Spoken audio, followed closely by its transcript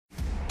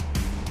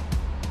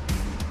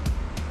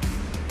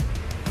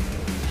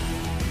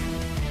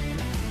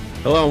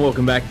Hello and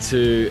welcome back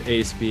to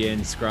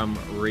ESPN Scrum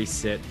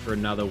Reset for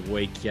another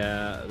week.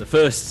 The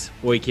first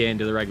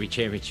weekend of the Rugby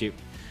Championship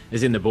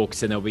is in the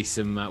books, and there'll be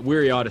some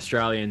weary-eyed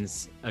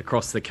Australians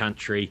across the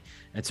country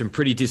and some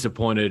pretty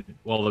disappointed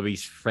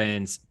Wallabies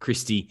fans.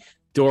 Christy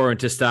Doran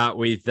to start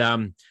with.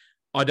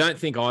 I don't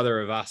think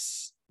either of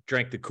us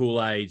drank the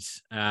Kool-Aid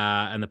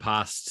in the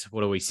past,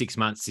 6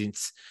 months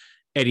since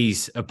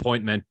Eddie's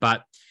appointment,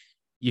 but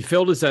you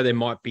felt as though there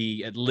might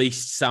be at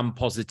least some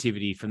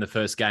positivity from the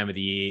first game of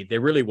the year.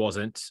 There really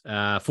wasn't.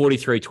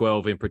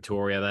 43-12 in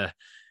Pretoria.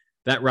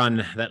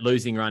 That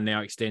losing run now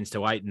extends to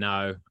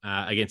 8-0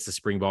 against the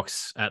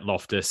Springboks at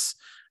Loftus.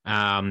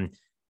 It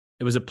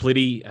was a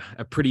pretty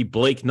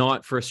bleak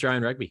night for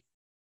Australian rugby.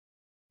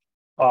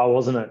 Oh,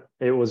 wasn't it?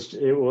 It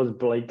was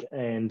bleak,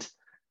 and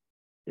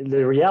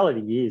the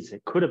reality is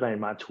it could have been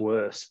much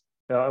worse.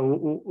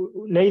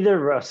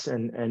 Neither of us,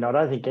 and I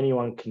don't think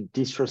anyone can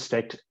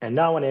disrespect, and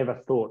no one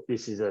ever thought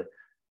this is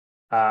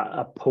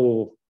a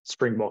poor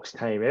Springboks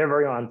team.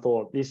 Everyone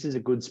thought this is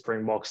a good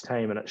Springboks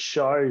team, and it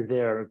showed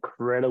their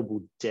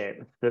incredible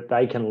depth that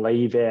they can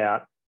leave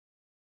out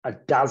a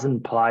dozen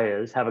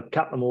players, have a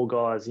couple more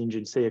guys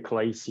injured, Sia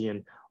Khaleesi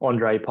and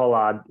Andre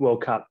Pollard,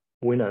 World Cup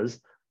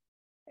winners,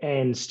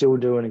 and still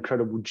do an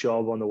incredible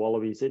job on the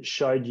Wallabies. It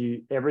showed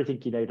you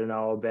everything you need to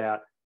know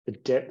about the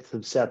depth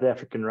of South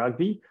African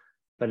rugby,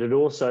 but it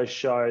also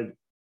showed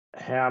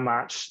how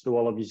much the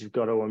Wallabies have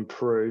got to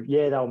improve.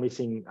 Yeah, they were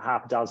missing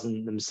half a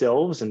dozen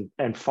themselves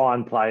and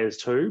fine players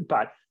too,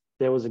 but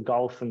there was a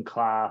gulf in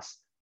class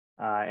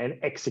and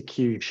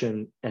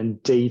execution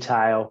and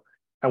detail.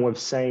 And we've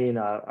seen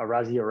a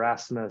Rassie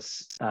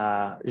Erasmus,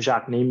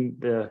 Jacques Nim,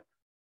 the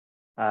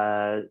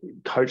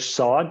coach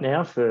side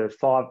now for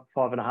five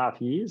and a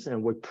half years,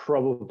 and we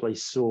probably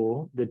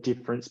saw the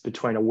difference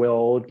between a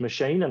well-oiled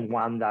machine and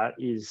one that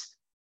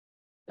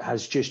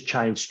has just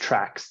changed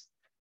tracks.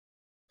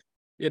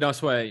 Yeah,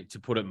 nice way to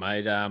put it,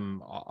 mate.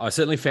 I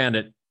certainly found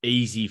it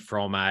easy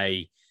from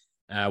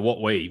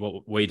what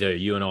we do,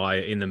 you and I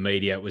in the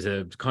media. It was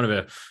a kind of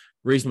a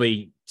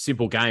reasonably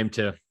simple game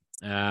to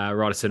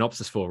write a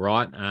synopsis for,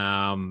 right?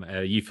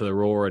 You for the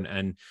Raw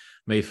and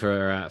me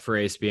for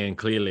ESPN.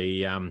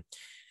 Clearly,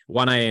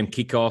 1 a.m.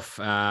 kickoff.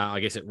 I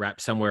guess it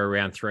wrapped somewhere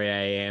around 3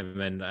 a.m.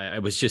 and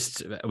it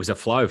was a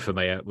flow for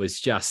me. It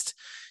was just,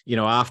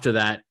 after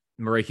that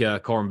Marika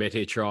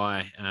Korombete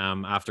try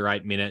after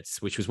 8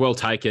 minutes, which was well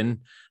taken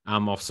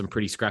off some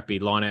pretty scrappy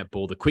line-out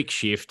ball. The quick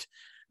shift,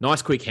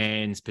 nice quick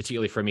hands,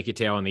 particularly from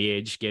Ikitau on the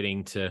edge,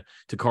 getting to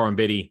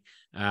Korombete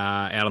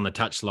out on the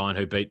touchline,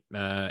 who beat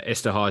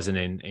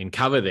Esterhuizen in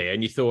cover there.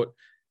 And you thought,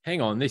 hang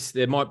on,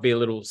 there might be a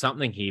little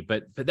something here,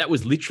 but that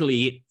was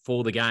literally it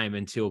for the game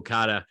until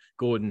Carter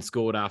Gordon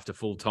scored after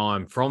full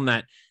time. From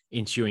that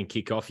ensuing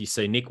kickoff, you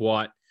see Nick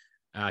White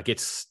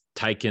gets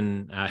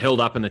taken,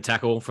 held up in the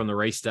tackle from the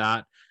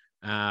restart.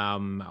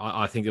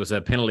 I think there was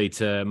a penalty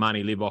to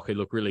Marnie Libok, who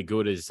looked really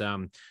good, as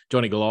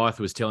Johnny Goliath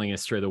was telling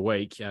us through the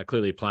week,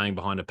 clearly playing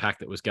behind a pack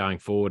that was going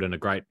forward and a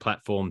great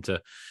platform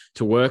to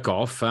work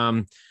off.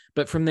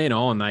 But from then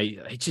on, they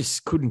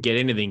just couldn't get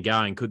anything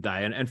going, could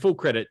they? And full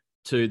credit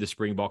to the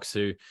Springboks,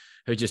 who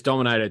just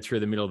dominated through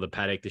the middle of the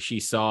paddock, the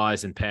sheer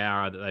size and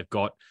power that they've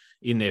got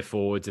in their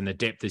forwards and the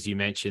depth, as you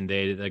mentioned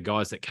there. The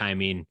guys that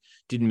came in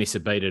didn't miss a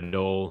beat at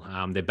all.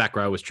 Their back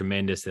row was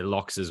tremendous, their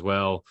locks as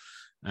well.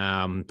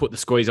 Put the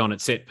squeeze on at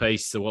set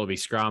piece. The Wallaby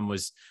scrum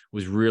was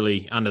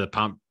really under the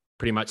pump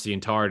pretty much the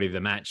entirety of the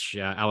match.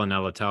 Alan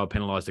Alatoa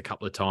penalised a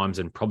couple of times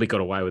and probably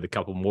got away with a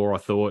couple more, I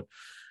thought.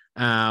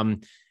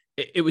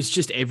 It was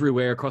just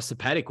everywhere across the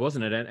paddock,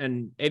 wasn't it?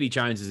 And Eddie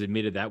Jones has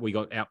admitted that we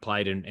got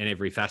outplayed in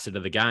every facet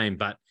of the game,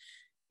 but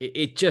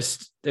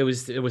there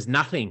was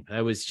nothing.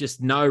 There was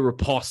just no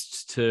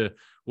riposte to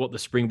what the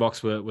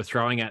Springboks were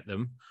throwing at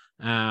them.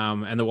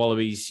 And the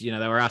Wallabies, they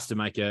were asked to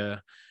make an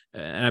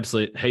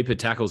absolute heap of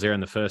tackles there in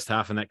the first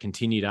half, and that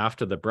continued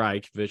after the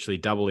break, virtually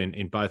double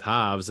in both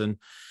halves. And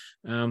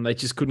they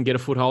just couldn't get a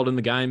foothold in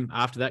the game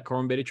after that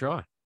Korombete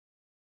try.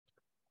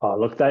 Oh,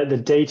 look, the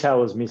detail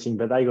was missing,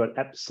 but they got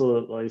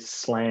absolutely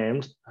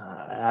slammed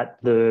at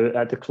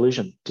the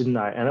collision, didn't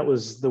they? And it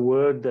was the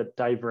word that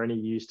Dave Rennie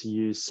used to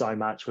use so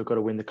much: we've got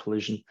to win the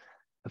collision.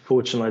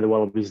 Unfortunately, the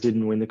Wallabies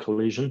didn't win the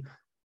collision.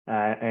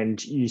 And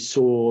you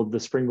saw the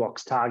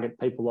Springboks target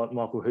people like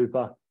Michael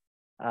Hooper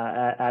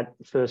at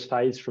first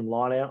phase from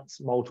lineouts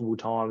multiple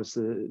times.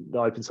 The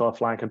open side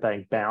flanker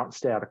being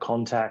bounced out of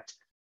contact.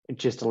 It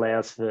just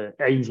allows for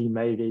easy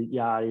meter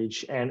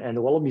yardage, and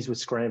the Wallabies were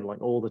scrambling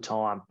all the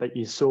time. But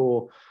you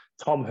saw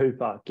Tom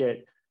Hooper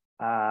get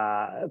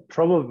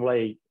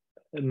probably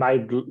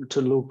made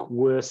to look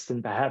worse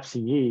than perhaps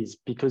he is,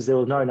 because there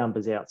were no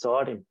numbers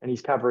outside him and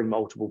he's covering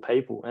multiple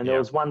people. And there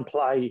was one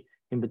play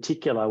in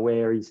particular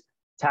where he's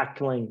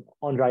tackling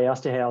Andre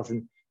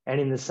Esterhuizen,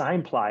 and in the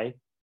same play,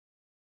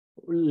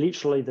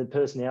 literally the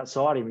person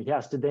outside him, he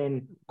has to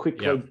then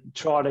quickly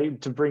try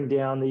to bring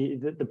down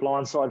the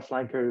blindside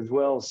flanker as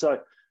well. So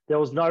there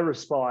was no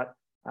respite.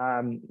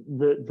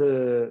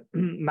 The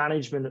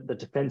management of the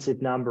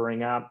defensive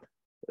numbering up,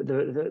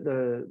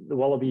 the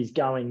Wallabies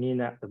going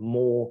in at the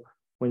more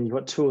when you've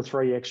got 2 or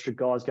 3 extra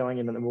guys going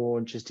into the ball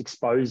and just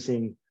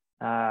exposing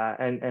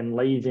and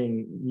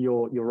leaving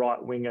your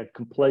right winger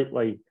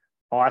completely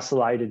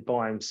isolated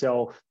by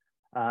himself.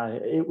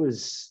 It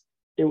was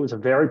a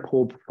very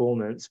poor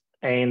performance,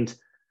 and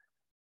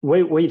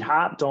we'd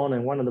harped on,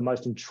 and one of the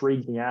most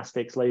intriguing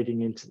aspects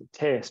leading into the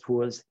test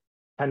was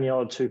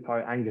Taniela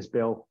Tupou, Angus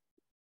Bell.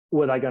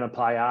 Were they going to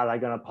play? Are they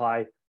going to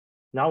play?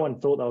 No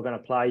one thought they were going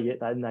to play, yet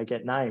they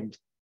get named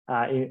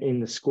in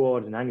the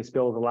squad, and Angus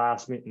Bell was the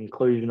last-minute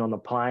inclusion on the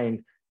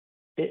plane.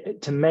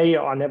 To me,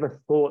 I never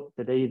thought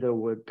that either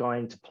were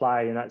going to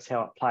play, and that's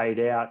how it played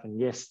out.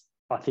 And yes,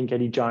 I think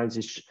Eddie Jones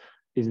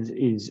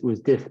was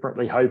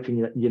desperately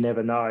hoping that you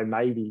never know,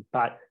 maybe,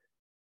 but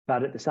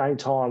at the same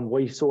time,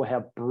 we saw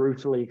how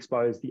brutally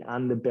exposed the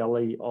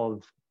underbelly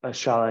of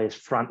Australia's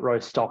front row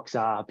stocks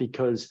are,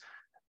 because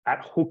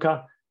at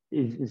hooker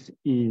is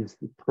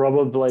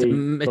probably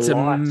it's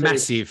a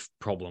massive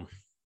problem.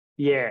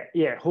 Yeah,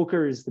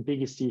 hooker is the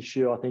biggest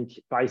issue, I think,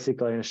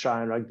 basically in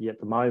Australian rugby at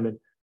the moment.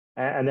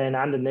 And then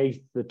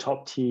underneath the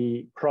top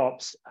tier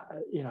props,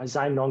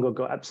 Zane Nonga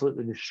got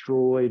absolutely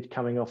destroyed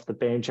coming off the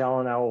bench.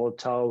 Alan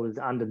Alatoa was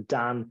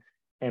underdone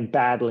and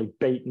badly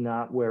beaten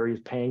up, where he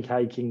was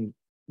pancaking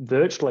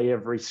virtually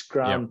every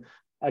scrum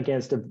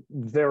against a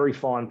very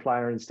fine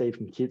player in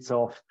Stephen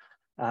Kitsoff.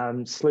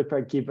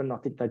 Slipper, Gibbon, I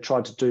think they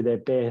tried to do their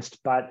best,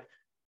 but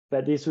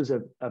this was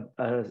a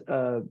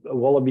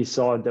Wallaby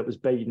side that was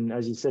beaten,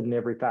 as you said, in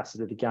every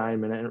facet of the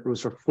game, and it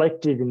was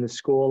reflected in the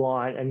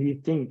scoreline. And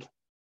you think,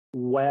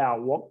 wow,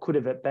 what could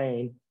have it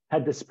been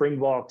had the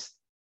Springboks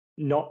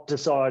not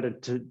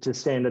decided to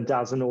send a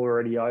dozen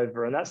already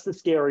over? And that's the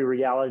scary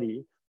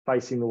reality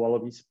facing the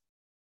Wallabies.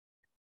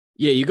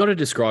 Yeah, you got to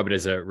describe it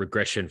as a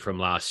regression from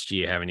last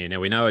year, haven't you? Now,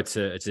 we know it's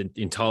an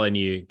entirely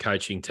new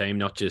coaching team,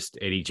 not just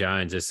Eddie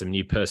Jones. There's some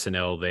new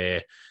personnel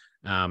there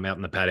out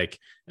in the paddock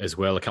as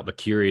well. A couple of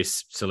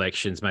curious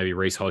selections, maybe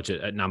Reece Hodge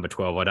at number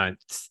 12. I don't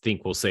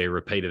think we'll see a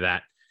repeat of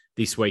that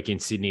this week in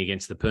Sydney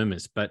against the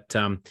Pumas. But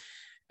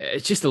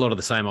it's just a lot of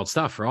the same old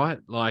stuff, right?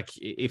 Like,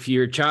 if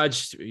you're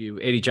charged,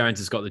 Eddie Jones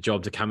has got the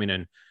job to come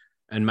in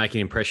and make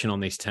an impression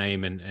on this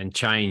team and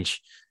change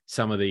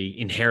some of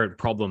the inherent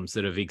problems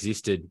that have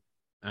existed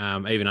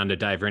even under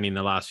Dave Rennie in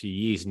the last few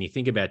years. And you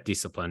think about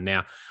discipline.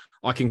 Now,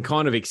 I can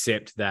kind of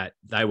accept that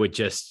they were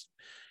just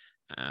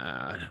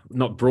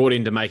not brought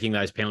into making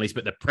those penalties,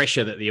 but the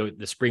pressure that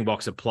the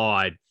Springboks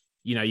applied,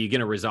 you're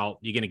going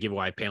to give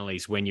away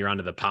penalties when you're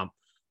under the pump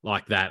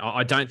like that.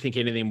 I don't think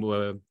any of them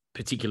were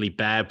particularly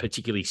bad,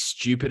 particularly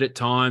stupid at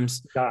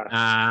times,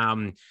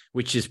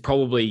 which is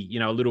probably,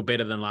 a little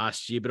better than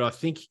last year. But I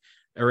think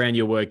around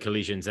your word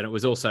collisions, and it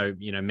was also,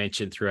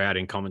 mentioned throughout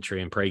in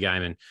commentary and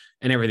pregame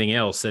and everything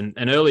else. And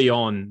early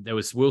on, there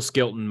was Will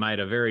Skelton made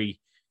a very,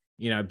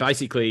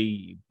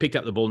 basically picked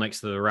up the ball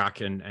next to the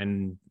ruck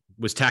and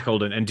was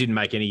tackled and didn't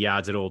make any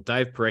yards at all.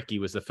 Dave Parecki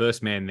was the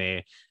first man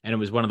there, and it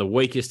was one of the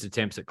weakest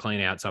attempts at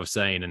cleanouts I've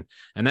seen.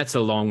 And that's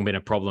long been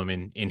a problem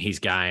in his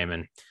game.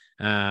 And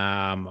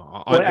Alan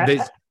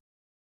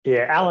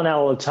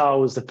Alatoa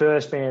was the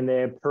first man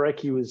there.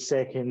 Parecki was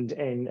second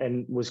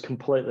and was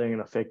completely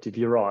ineffective.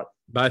 You're right.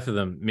 Both of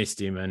them missed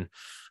him. And,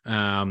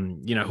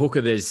 hooker,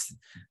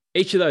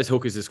 each of those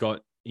hookers has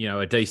got,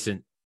 a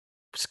decent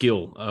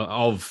skill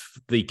of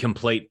the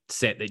complete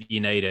set that you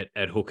need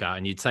at hooker.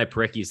 And you'd say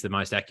Parecki is the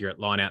most accurate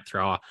line-out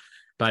thrower,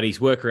 but his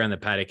work around the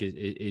paddock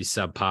is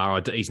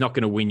subpar. He's not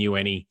going to win you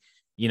any,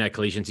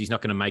 collisions. He's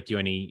not going to make you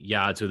any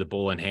yards with the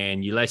ball in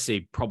hand.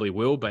 Ulysses probably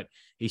will, but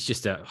he's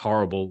just a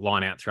horrible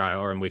line-out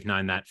thrower, and we've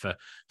known that for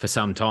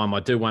some time.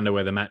 I do wonder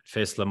whether Matt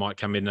Fessler might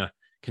come into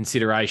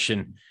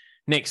consideration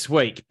next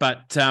week.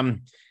 But,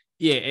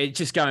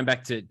 just going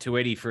back to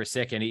Eddie for a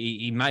second,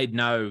 he made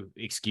no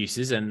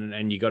excuses,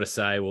 and you got to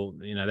say, well,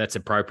 that's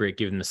appropriate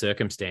given the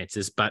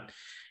circumstances. But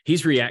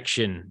his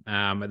reaction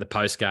at the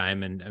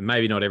post-game, and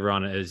maybe not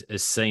everyone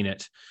has seen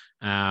it,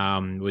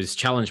 was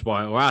challenged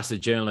by, or asked a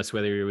journalist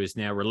whether he was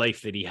now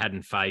relieved that he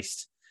hadn't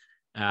faced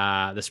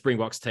the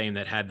Springboks team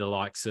that had the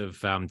likes of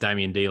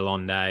Damien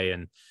Diolande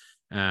and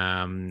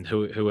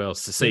who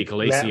else? C.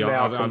 Khaleesi,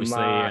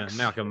 obviously,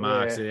 Malcolm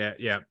Marx,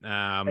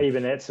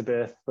 even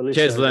Etzebeth, the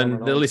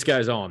list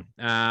goes on.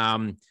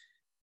 And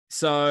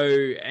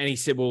he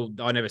said, well,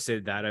 I never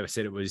said that. I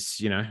said it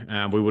was,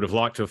 we would have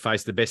liked to have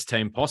faced the best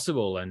team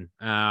possible. And,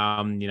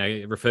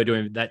 referred to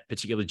him, that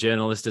particular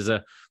journalist, as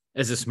a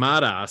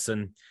smart ass.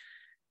 And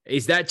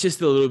is that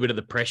just a little bit of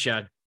the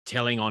pressure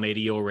telling on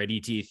Eddie already?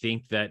 Do you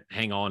think that,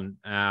 hang on,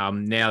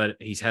 now that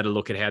he's had a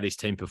look at how this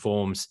team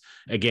performs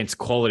against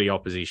quality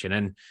opposition,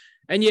 and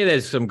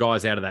there's some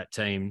guys out of that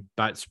team,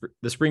 but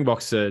the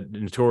Springboks are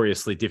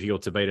notoriously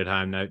difficult to beat at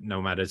home,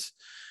 no matter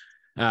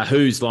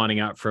who's lining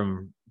up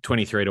from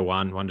 23 to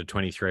 1 to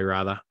 23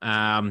 rather.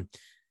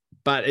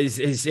 But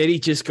has Eddie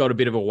just got a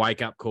bit of a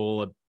wake-up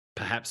call,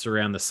 perhaps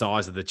around the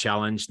size of the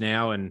challenge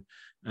now, and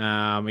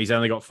he's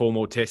only got 4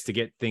 more tests to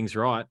get things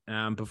right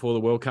before the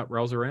World Cup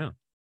rolls around?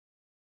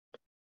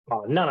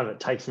 Oh, none of it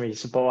takes me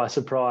by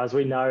surprise.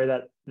 We know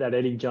that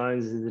Eddie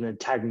Jones is an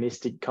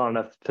antagonistic kind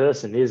of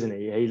person, isn't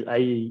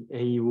he?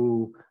 He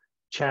will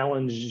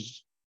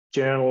challenge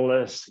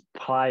journalists,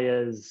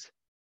 players.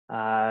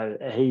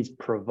 He's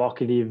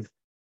provocative.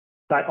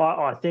 But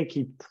I think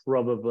he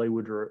probably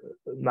would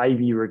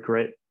maybe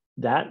regret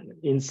that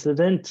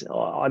incident.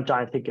 I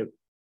don't think it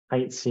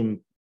paints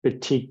him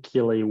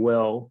particularly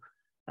well.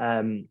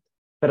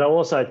 But I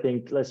also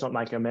think let's not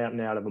make a mountain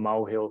out of a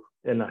molehill.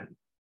 And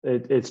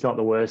it's not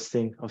the worst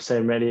thing. I've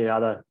seen many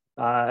other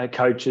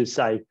coaches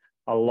say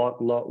a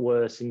lot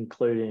worse,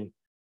 including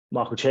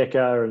Michael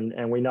Checker,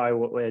 and we know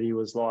what Eddie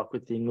was like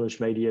with the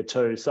English media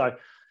too. So,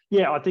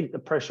 yeah, I think the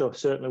pressure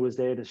certainly was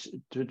there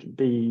to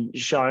be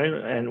shown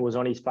and was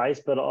on his face,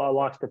 but I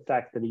like the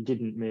fact that he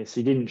didn't miss.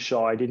 He didn't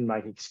shy, didn't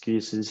make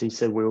excuses. He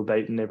said we were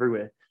beaten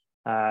everywhere.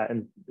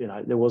 And,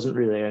 there wasn't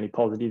really any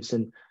positives,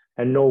 and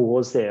nor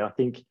was there. I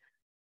think,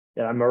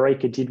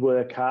 Marika did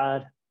work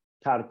hard.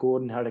 Carter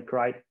Gordon had a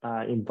great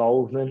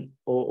involvement,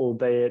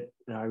 albeit,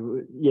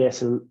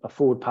 yes, a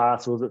forward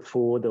pass was at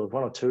forward. There was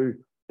one or two,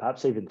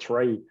 perhaps even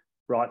three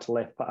right to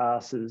left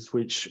passes,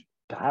 which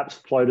perhaps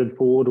floated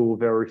forward or were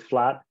very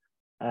flat.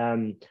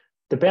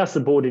 The bounce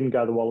of the ball didn't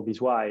go the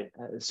Wallabies' way,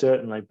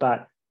 certainly.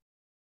 But,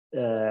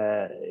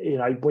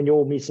 when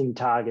you're missing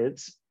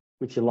targets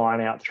with your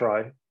line-out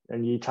throw,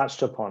 and you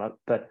touched upon it,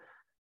 but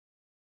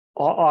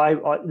I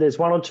there's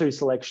one or two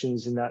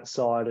selections in that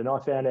side, and I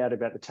found out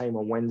about the team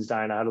on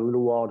Wednesday, and I had a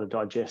little while to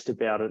digest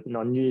about it, and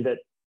I knew that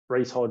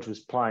Reece Hodge was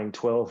playing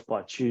 12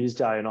 by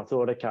Tuesday, and I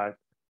thought, okay,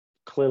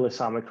 clearly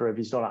Samakrov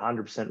is not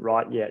 100%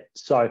 right yet.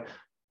 So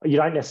you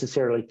don't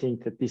necessarily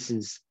think that this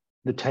is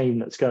the team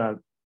that's going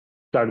to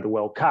go to the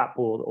World Cup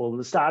or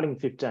the starting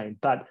 15,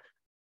 but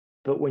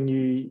when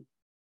you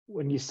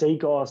see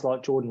guys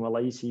like Jordan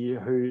Walesi,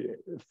 who,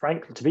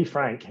 to be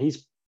frank,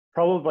 he's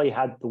probably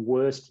had the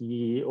worst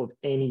year of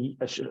any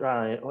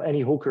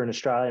hooker in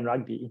Australian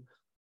rugby.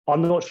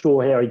 I'm not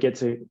sure how he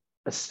gets a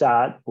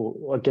start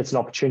or gets an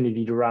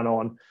opportunity to run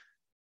on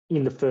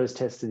in the first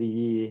test of the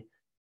year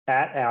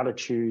at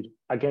altitude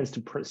against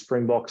a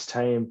Springboks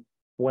team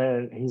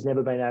when he's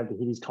never been able to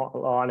hit his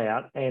line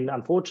out, and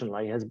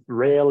unfortunately has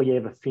rarely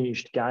ever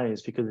finished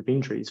games because of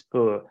injuries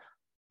for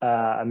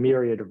a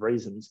myriad of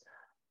reasons.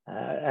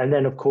 And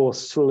then, of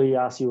course, Suli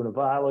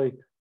Asiunavalu.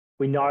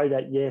 We know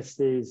that, yes,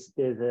 there's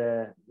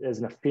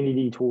an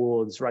affinity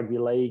towards rugby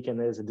league, and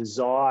there's a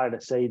desire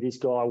to see this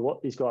guy,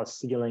 what this guy's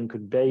ceiling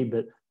could be,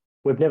 but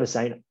we've never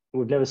seen it.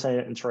 We've never seen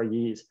it in 3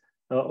 years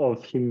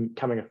of him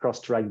coming across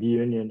to rugby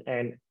union.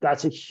 And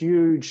that's a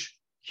huge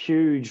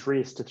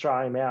risk to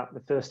throw him out in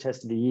the first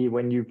test of the year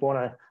when you want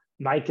to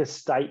make a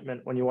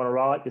statement, when you want to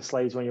roll up your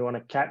sleeves, when you want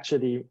to capture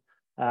the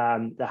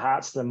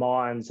hearts, the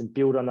minds, and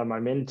build on the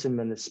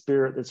momentum and the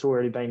spirit that's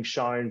already being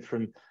shown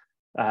from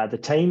the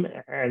team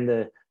and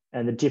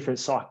the different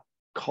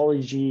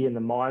psychology and the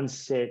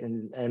mindset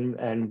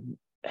and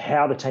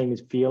how the team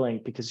is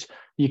feeling, because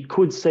you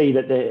could see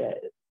that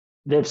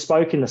they've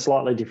spoken a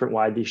slightly different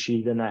way this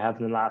year than they have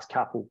in the last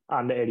couple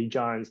under Eddie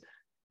Jones.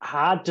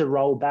 Hard to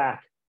roll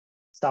back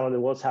some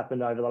of what's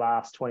happened over the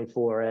last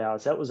 24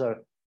 hours. There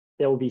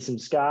will be some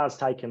scars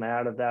taken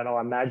out of that. I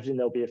imagine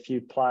there'll be a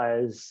few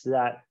players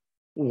that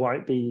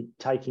won't be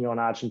taking on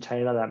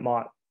Argentina that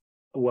might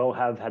well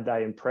have had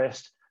they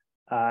impressed.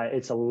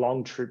 It's a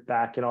long trip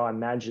back, and I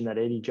imagine that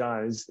Eddie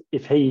Jones,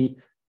 if he,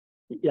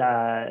 he's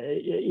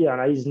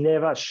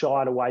never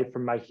shied away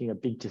from making a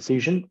big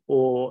decision,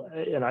 or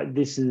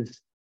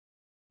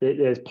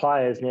there's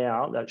players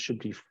now that should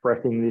be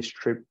fretting this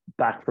trip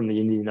back from the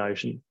Indian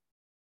Ocean.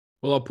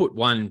 Well, I'll put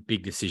one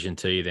big decision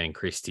to you then,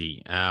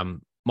 Christy.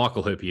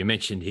 Michael Hooper, you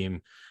mentioned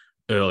him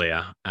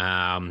earlier.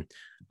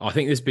 I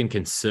think there's been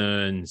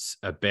concerns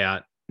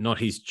about not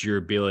his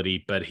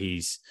durability, but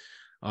his,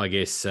 I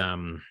guess,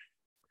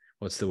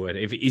 what's the word?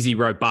 Is he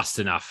robust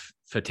enough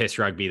for Test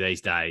rugby these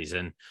days?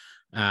 And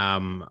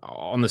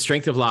on the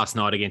strength of last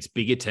night against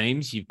bigger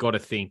teams, you've got to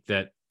think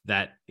that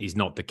is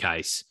not the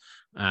case.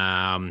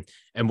 And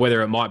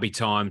whether it might be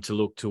time to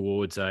look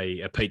towards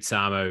a Pete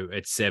Samo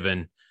at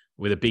 7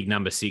 with a big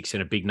number 6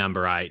 and a big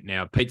number 8.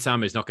 Now, Pete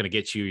Samo is not going to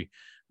get you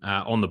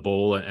on the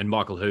ball, and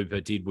Michael Hooper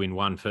did win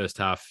one first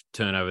half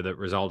turnover that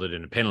resulted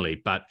in a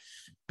penalty. But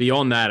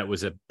beyond that, it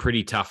was a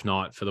pretty tough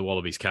night for the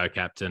Wallabies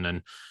co-captain.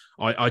 And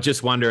I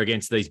just wonder,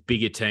 against these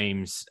bigger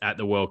teams at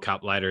the World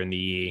Cup later in the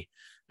year,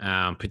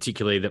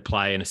 particularly that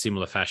play in a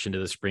similar fashion to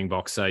the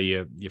Springboks, so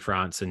your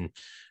France and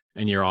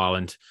your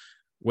Ireland,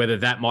 whether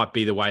that might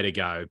be the way to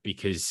go,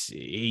 because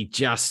he,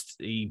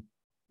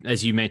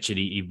 as you mentioned,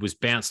 he was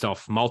bounced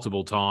off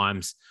multiple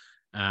times.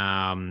 It's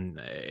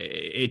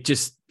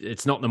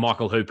not the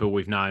Michael Hooper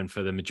we've known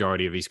for the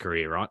majority of his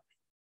career, right?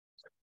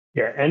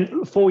 Yeah,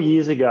 and 4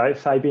 years ago,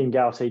 Fabien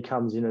Galtier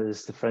comes in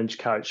as the French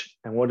coach,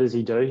 and what does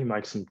he do? He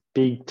makes some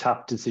big,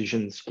 tough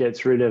decisions,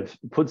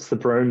 puts the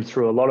broom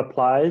through a lot of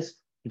players,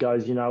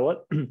 goes, you know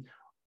what,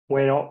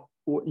 we're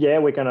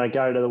going to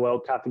go to the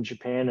World Cup in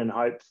Japan and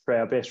hope for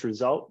our best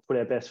result, put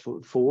our best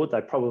foot forward.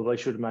 They probably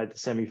should have made the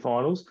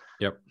semi-finals.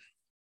 Yep.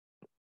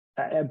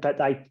 But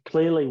they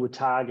clearly were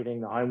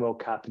targeting the Home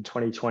World Cup in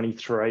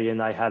 2023, and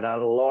they had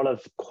a lot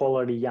of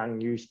quality young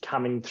youth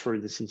coming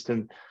through the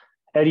system.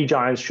 Eddie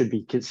Jones should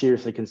be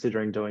seriously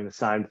considering doing the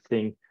same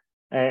thing.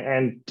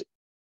 And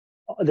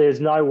there's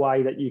no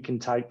way that you can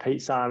take Pete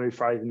Samu,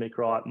 Fraser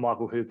McWright,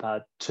 Michael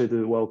Hooper to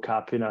the World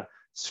Cup in a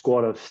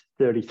squad of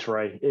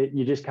 33.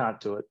 You just can't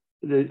do it.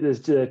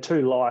 They're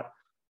too light.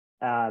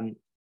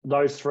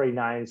 Those three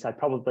names, they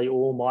probably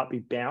all might be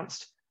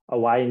bounced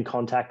away in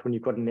contact when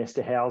you've got an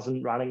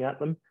Esterhausen running at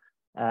them.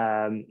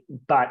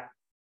 But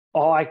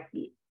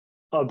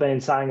I've been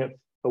saying it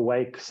for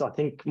weeks. I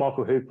think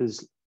Michael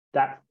Hooper's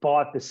that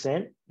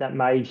 5% that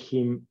made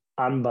him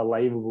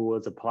unbelievable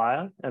as a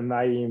player and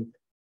made him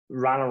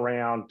run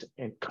around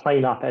and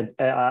clean up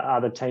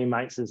other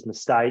teammates'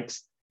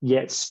 mistakes,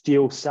 yet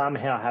still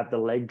somehow have the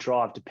leg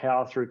drive to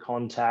power through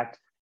contact,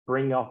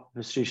 bring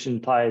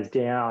opposition players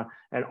down,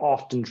 and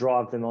often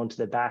drive them onto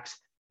their backs.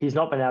 He's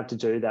not been able to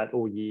do that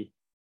all year.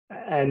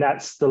 And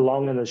that's the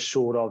long and the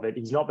short of it.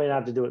 He's not been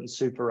able to do it in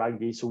Super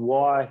Rugby. So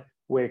why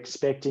we're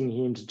expecting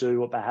him to do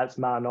what perhaps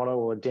Marnono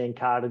or Dan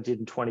Carter did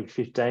in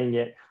 2015,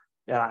 yet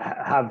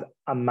have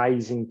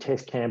amazing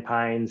test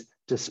campaigns,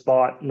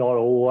 despite not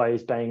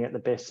always being at the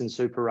best in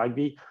Super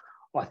Rugby.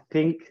 I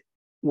think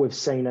we've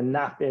seen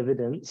enough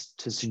evidence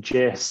to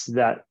suggest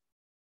that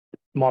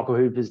Michael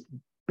Hooper's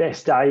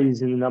best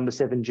days in the number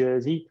 7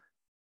 jersey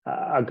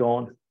are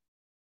gone.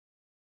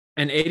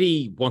 And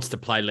Eddie wants to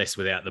play less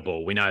without the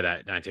ball. We know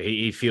that, don't we?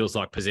 He feels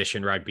like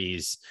possession rugby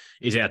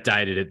is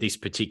outdated at this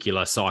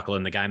particular cycle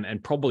in the game,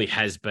 and probably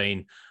has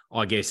been,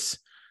 I guess,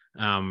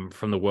 from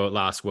the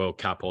last World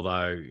Cup,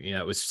 although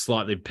it was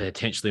slightly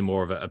potentially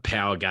more of a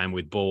power game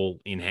with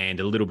ball in hand,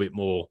 a little bit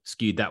more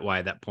skewed that way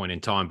at that point in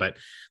time. But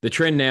the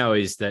trend now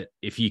is that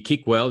if you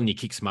kick well and you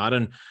kick smart,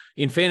 and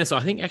in fairness,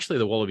 I think actually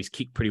the Wallabies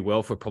kicked pretty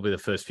well for probably the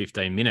first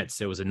 15 minutes.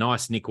 There was a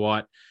nice Nick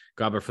White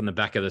grubber from the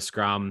back of the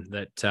scrum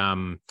that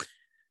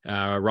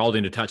rolled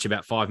into touch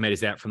about 5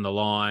 metres out from the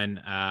line.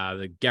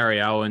 The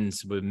Gary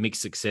Owens were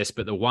mixed success,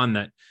 but the one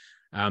that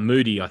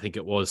Moody, I think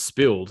it was,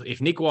 spilled. If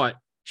Nick White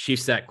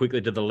shifts that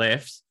quickly to the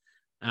left,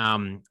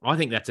 I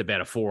think that's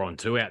about a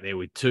 4-on-2 out there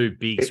with two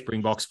big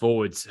Springboks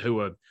forwards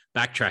who are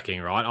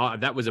backtracking, right?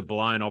 That was a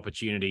blown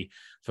opportunity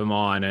for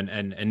mine,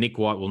 and Nick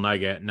White will no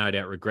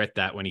doubt regret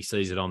that when he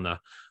sees it on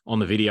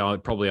the video,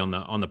 probably on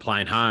the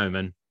plane home.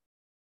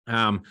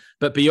 And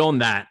but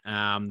beyond that,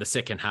 the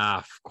second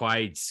half,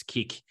 Quade's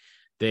kick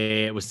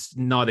there was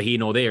neither here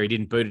nor there. He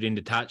didn't boot it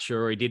into touch,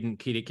 or he didn't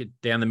kick it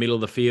down the middle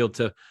of the field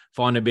to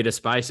find a bit of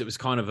space. It was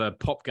kind of a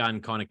pop gun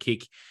kind of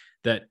kick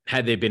that,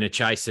 had there been a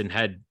chase and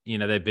had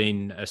there'd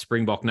been a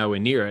Springbok nowhere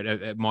near it,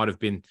 it might have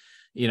been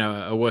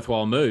a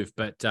worthwhile move.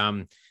 But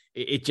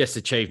it just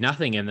achieved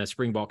nothing, and the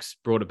Springboks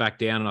brought it back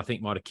down, and I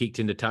think might have kicked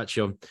into touch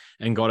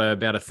and got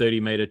about a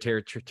 30-metre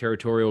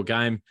territorial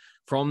game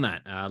from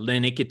that.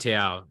 Len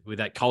Ikitau, with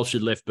that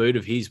cultured left boot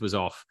of his, was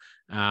off.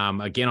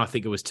 Again, I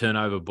think it was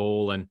turnover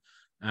ball, and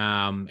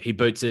he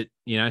boots it,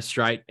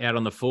 straight out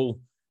on the full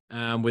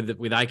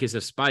with acres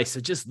of space. So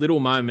just little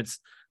moments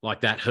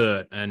like that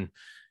hurt. And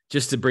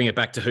just to bring it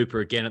back to Hooper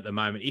again at the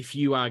moment, if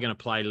you are going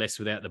to play less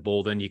without the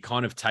ball, then you're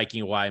kind of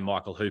taking away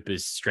Michael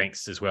Hooper's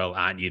strengths as well,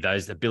 aren't you?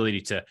 Those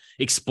ability to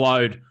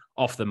explode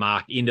off the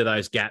mark into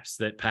those gaps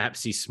that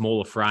perhaps his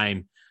smaller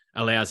frame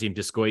allows him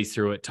to squeeze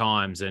through at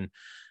times. And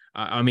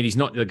I mean, he's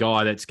not the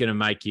guy that's going to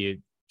make you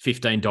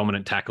 15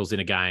 dominant tackles in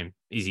a game,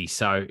 is he?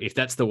 So if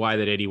that's the way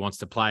that Eddie wants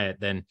to play it,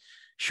 then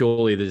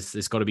surely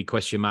there's got to be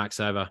question marks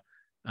over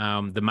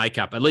the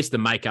makeup, at least the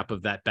makeup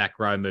of that back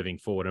row moving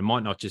forward. It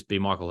might not just be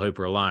Michael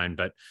Hooper alone,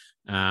 but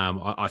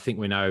I think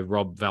we know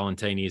Rob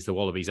Valentini is the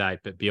Wallabies 8,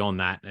 but beyond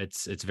that,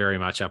 it's very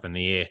much up in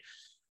the air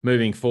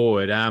moving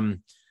forward.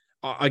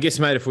 I guess,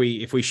 mate, if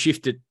we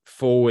shift it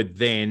forward,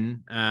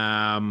 then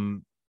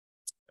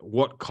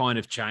what kind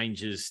of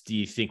changes do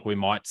you think we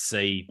might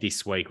see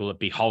this week? Will it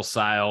be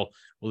wholesale?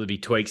 Will there be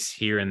tweaks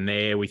here and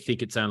there? We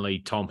think it's only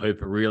Tom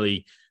Hooper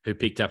really who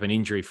picked up an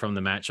injury from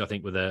the match, I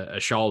think, with a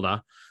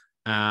shoulder.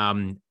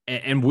 And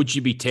would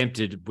you be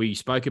tempted, we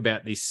spoke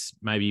about this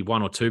maybe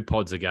 1 or 2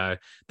 pods ago,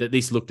 that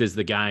this looked as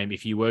the game,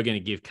 if you were going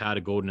to give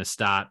Carter Gordon a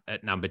start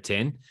at number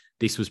 10,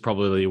 this was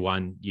probably the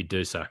one you'd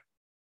do so.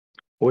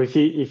 Well, if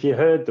you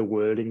heard the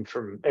wording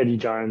from Eddie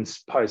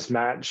Jones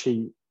post-match,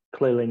 he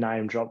clearly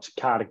name-dropped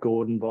Carter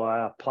Gordon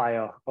by a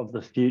player of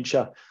the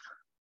future.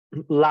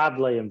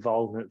 Lovely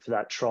involvement for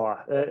that try.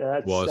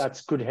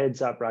 That's good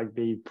heads-up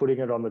rugby, putting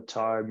it on the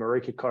toe.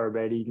 Marika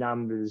Koroibete,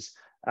 numbers,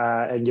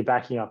 and you're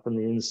backing up on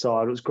the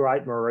inside. It was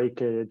great.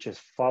 Marika just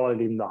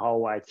followed him the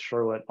whole way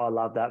through it. I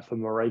love that for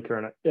Marika,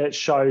 and it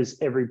shows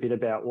every bit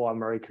about why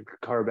Marika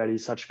Koroibete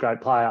is such a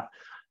great player.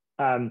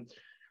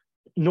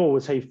 Nor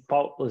was he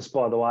faultless,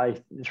 by the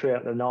way,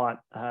 throughout the night.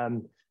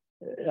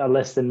 A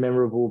less than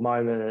memorable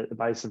moment at the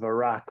base of a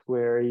ruck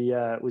where he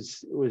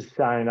was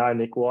saying, "Oh,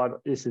 Nick White,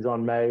 this is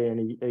on me,"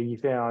 and he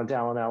found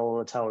Alan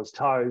Alaalatoa's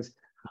toes.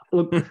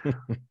 Look,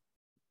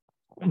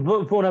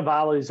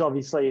 Vunivalu's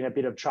obviously in a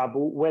bit of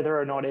trouble. Whether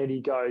or not Eddie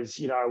goes,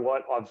 you know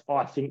what,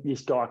 I think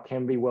this guy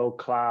can be world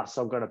class,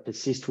 I'm going to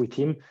persist with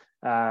him.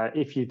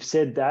 If you've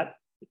said that,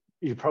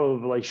 you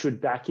probably should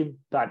back him.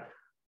 But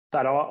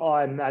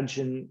I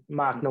imagine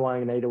Mark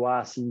Nawang and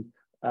Idawasi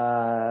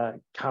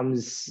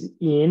comes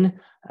in.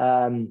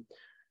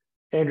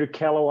 Andrew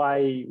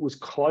Callaway was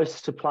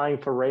close to playing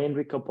for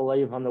Randwick, I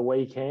believe, on the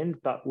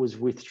weekend, but was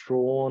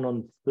withdrawn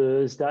on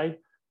Thursday.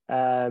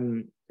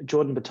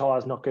 Jordan Bataille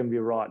is not going to be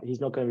right. He's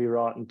not going to be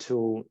right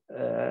until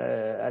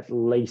at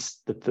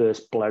least the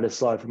first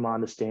Bledisloe, from my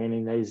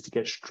understanding. He needs to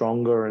get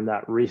stronger in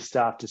that wrist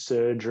after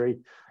surgery.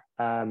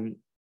 Hunter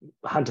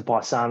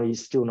Paisami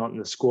is still not in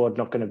the squad,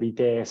 not going to be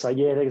there. So,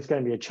 yeah, there's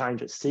going to be a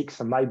change at 6.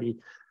 And maybe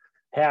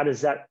how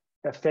does that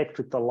affect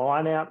with the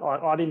line-out?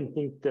 I didn't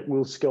think that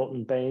Will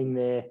Skelton being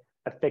there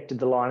affected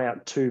the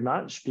line-out too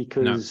much,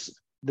 because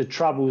the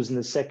troubles in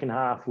the second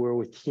half were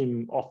with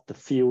him off the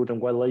field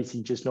and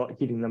Walisi just not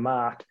hitting the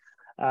mark.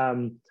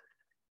 And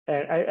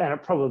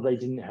it probably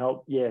didn't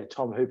help,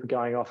 Tom Hooper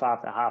going off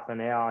after half an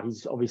hour.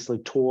 He's obviously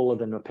taller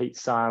than Pete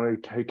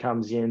Samu, who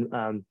comes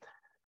in.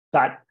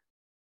 But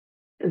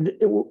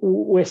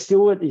we're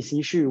still at this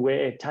issue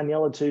where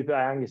Taniela Tupou,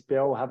 Angus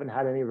Bell haven't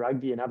had any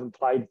rugby and haven't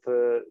played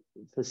for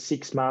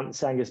 6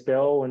 months. Angus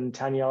Bell and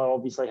Taniela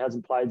obviously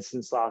hasn't played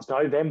since last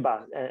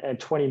November, and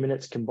 20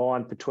 minutes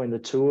combined between the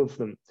two of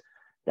them.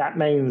 That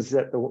means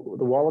that the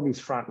Wallabies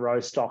front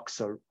row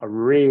stocks are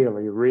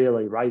really,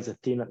 really razor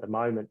thin at the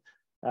moment.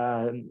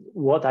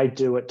 What they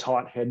do at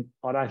tight head,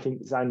 I don't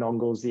think Zane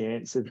Nongle's the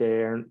answer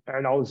there.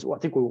 And I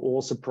think we were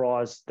all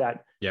surprised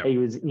that he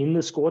was in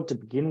the squad to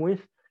begin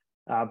with.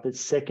 But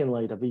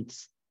secondly, to be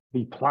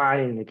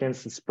playing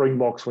against the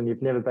Springboks when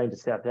you've never been to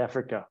South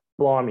Africa,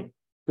 blimey,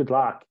 good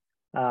luck.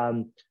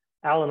 Alan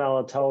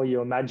Alatoa,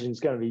 you imagine, is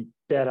going to be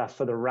better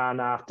for the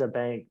run after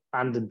being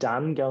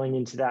underdone going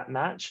into that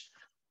match.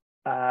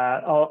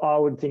 I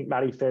would think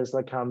Matty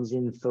Fessler comes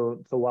in for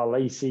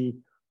Walisi.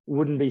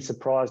 Wouldn't be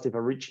surprised if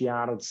a Richie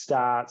Arnold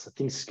starts. I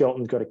think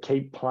Skelton's got to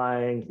keep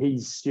playing.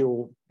 He's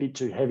still a bit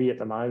too heavy at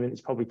the moment.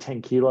 He's probably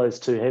 10 kilos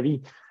too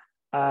heavy.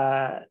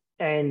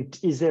 And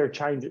is there a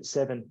change at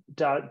 7?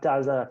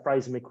 Does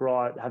Fraser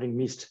McWright, having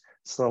missed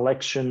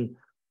selection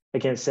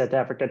against South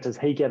Africa, does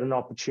he get an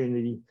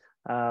opportunity?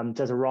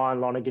 Does a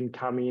Ryan Lonergan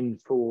come in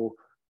for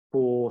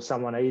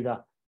someone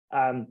either?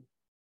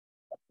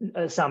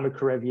 Samu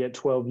Karevi at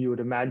 12, you would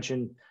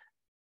imagine.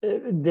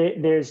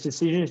 There's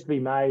decisions to be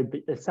made,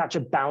 but it's such a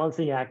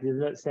balancing act,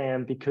 isn't it,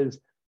 Sam? Because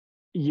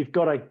you've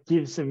got to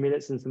give some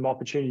minutes and some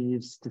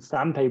opportunities to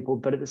some people,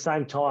 but at the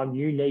same time,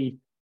 you need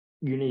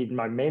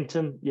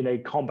momentum, you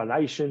need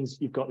combinations.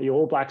 You've got the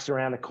All Blacks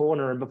around the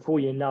corner, and before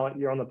you know it,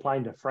 you're on the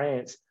plane to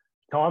France.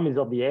 Time is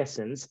of the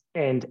essence,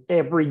 and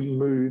every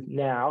move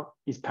now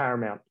is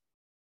paramount.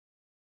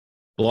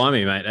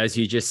 Blimey, mate. As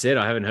you just said,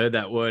 I haven't heard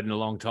that word in a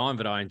long time,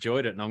 but I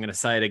enjoyed it, and I'm going to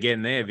say it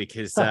again there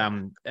because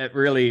it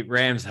really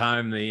rams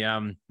home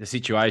the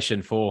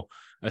situation for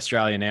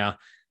Australia now,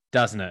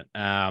 doesn't it?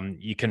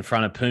 You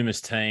confront a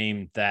Pumas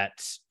team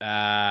that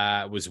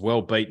was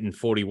well beaten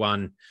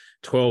 41-12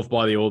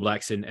 by the All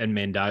Blacks and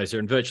Mendoza,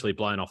 and virtually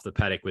blown off the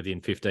paddock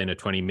within 15 or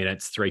 20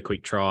 minutes, 3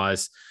 quick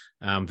tries,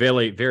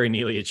 very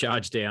nearly a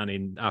charge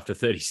down after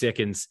 30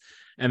 seconds.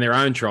 And their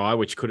own try,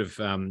 which could have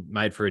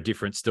made for a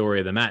different story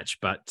of the match.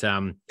 But,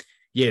 they're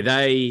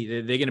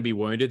going to be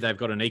wounded. They've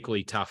got an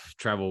equally tough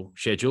travel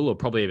schedule, or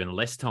probably even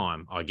less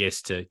time, I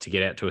guess, to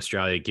get out to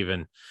Australia,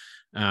 given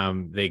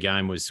their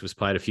game was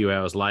played a few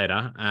hours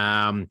later.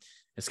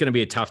 It's going to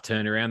be a tough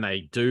turnaround.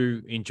 They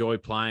do enjoy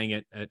playing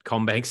at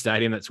CommBank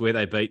Stadium. That's where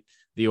they beat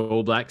the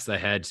All Blacks. They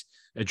had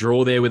a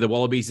draw there with the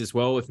Wallabies as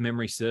well, if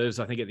memory serves,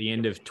 I think at the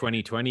end of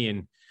 2020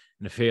 in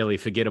a fairly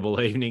forgettable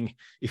evening,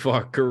 if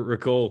I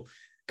recall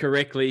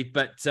correctly.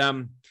 But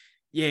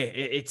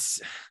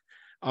it's,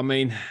 I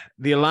mean,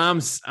 the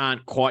alarms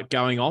aren't quite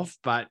going off,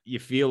 but you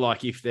feel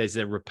like if there's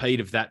a repeat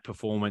of that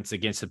performance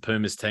against the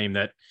Pumas team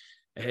that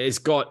has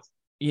got,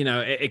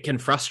 it can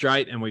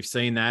frustrate, and we've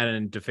seen that.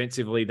 And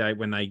defensively,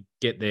 when they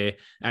get their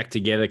act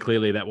together,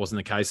 clearly that wasn't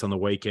the case on the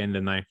weekend,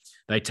 and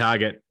they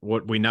target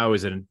what we know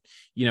is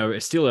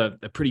still a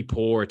pretty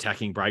poor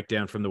attacking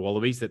breakdown from the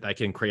Wallabies that they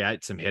can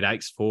create some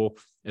headaches for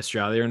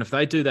Australia. And if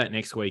they do that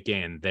next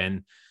weekend,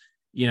 then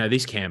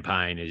this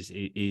campaign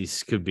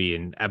could be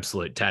in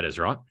absolute tatters,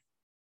 right?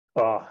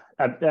 Oh,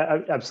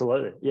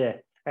 absolutely, yeah.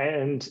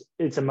 And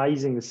it's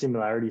amazing the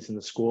similarities in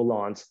the score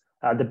lines.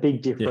 The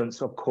big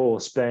difference, of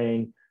course,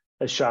 being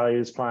Australia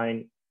is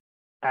playing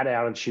at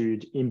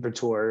altitude in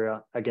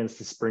Pretoria against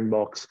the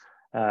Springboks.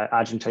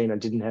 Argentina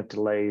didn't have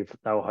to leave.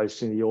 They were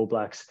hosting the All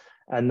Blacks,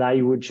 and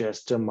they were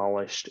just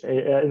demolished.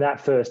 And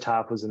that first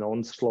half was an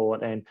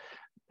onslaught, and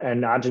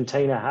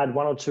Argentina had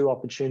 1 or 2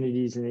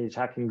 opportunities in the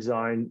attacking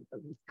zone,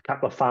 a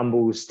couple of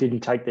fumbles, didn't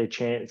take their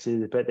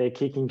chances, but their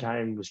kicking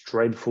game was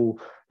dreadful.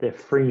 Their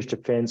fringe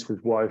defence was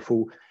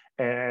woeful,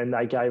 and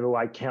they gave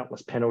away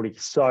countless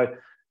penalties. So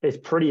it's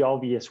pretty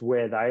obvious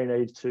where they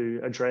need to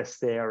address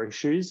their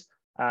issues.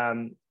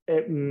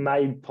 It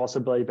may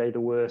possibly be the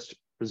worst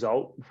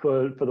result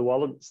for the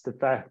Wallabies. The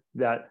fact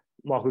that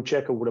Michael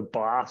Cheika would have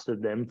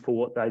blasted them for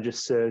what they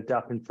just served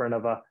up in front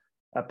of a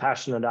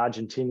passionate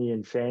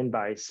Argentinian fan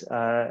base.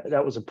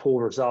 That was a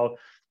poor result.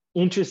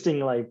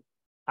 Interestingly,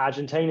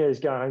 Argentina is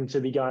going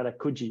to be going to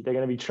Coogee. They're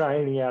going to be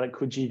training out at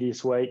Coogee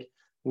this week.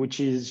 which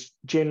is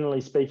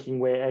generally speaking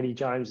where Eddie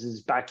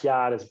Jones's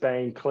backyard has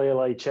been.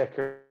 Clearly,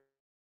 Checker,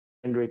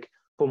 Randwick,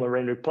 former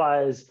Randwick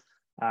players,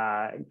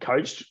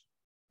 coached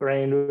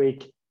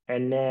Randwick,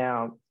 and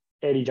now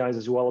Eddie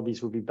Jones's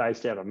Wallabies will be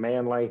based out of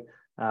Manly,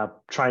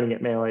 training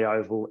at Manly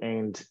Oval,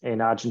 and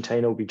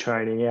Argentina will be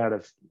training out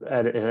of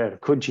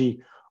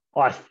Coogee.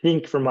 I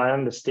think, from my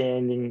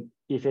understanding,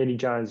 if Eddie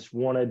Jones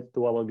wanted the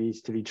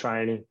Wallabies to be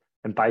training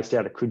and based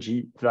out of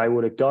Coogee, they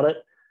would have got it.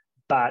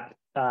 But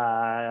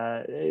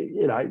a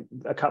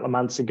couple of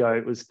months ago,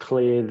 it was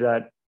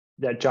clear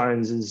that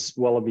Jones's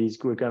Wallabies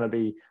were going to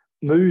be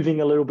moving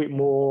a little bit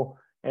more,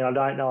 and I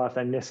don't know if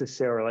they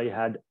necessarily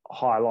had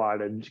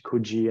highlighted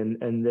Coogee,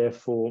 and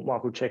therefore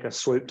Michael Checker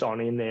swooped on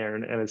in there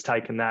and has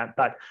taken that.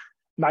 But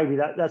maybe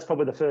that's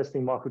probably the first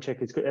thing Michael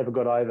Checker's ever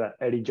got over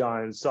Eddie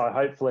Jones. So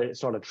hopefully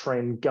it's not a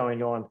trend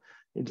going on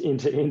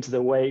into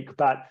the week.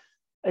 But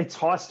it's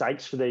high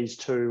stakes for these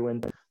two,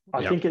 and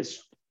I think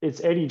it's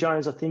Eddie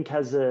Jones. I think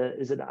has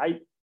is it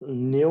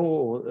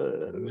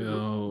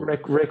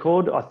 8-0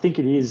 record? I think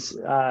it is.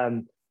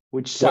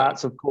 Which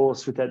starts, of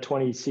course, with that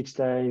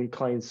 2016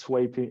 clean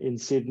sweep in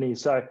Sydney.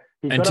 So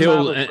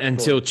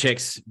until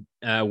Czechs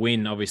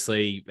win,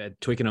 obviously, at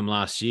Twickenham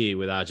last year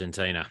with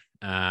Argentina.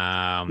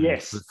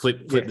 Yes.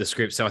 Flip the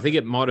script. So I think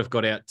it might have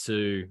got out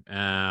to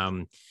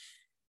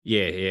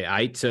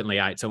 8, certainly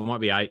 8. So it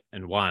might be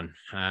 8-1.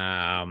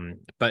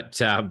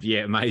 But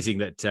amazing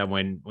that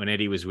when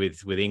Eddie was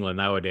with England,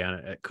 they were down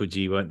at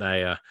Coogee, weren't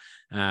they? Or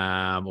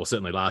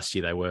certainly last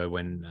year they were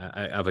when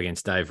up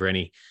against Dave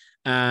Rennie.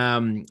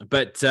 The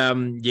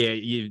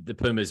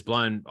Pumas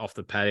blown off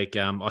the paddock.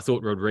 I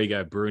thought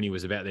Rodrigo Bruni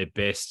was about their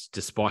best,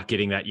 despite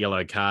getting that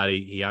yellow card.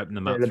 He opened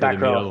them up through the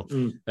middle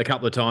a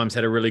couple of times,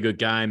 had a really good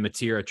game.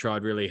 Matera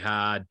tried really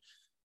hard,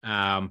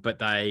 but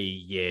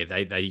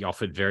they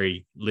offered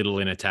very little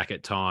in attack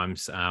at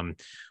times.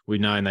 We've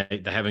known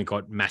they haven't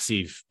got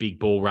massive big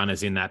ball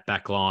runners in that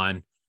back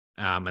line,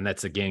 and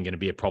that's again going to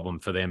be a problem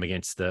for them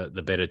against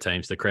the better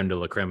teams, the creme de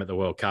la creme at the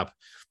World Cup.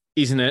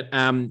 Isn't it?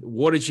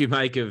 What did you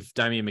make of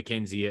Damian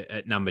McKenzie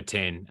at number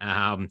 10?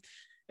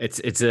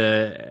 It's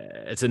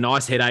a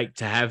nice headache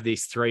to have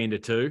this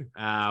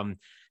 3-2,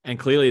 and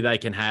clearly they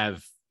can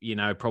have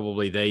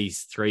probably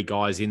these three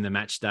guys in the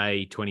match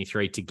day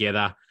 23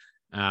 together,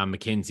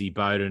 McKenzie,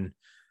 Bowden,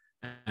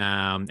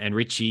 and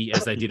Richie,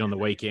 as they did on the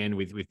weekend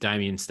with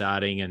Damian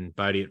starting and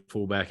Bodie at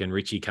fullback and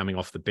Richie coming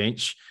off the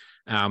bench.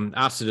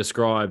 Asked to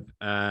describe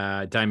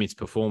Damian's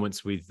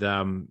performance with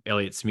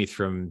Elliot Smith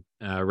from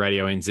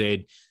Radio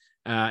NZ.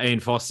 Ian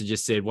Foster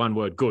just said one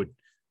word: good,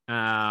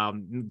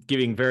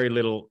 giving very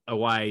little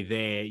away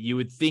there. You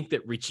would think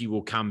that Richie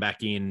will come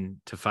back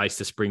in to face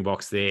the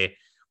Springboks there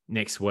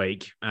next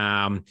week.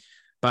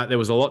 But there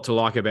was a lot to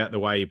like about the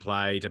way he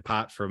played,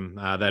 apart from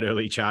that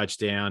early charge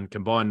down,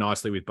 combined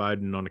nicely with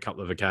Bowden on a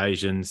couple of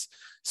occasions,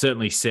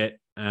 certainly set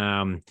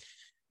the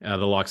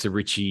likes of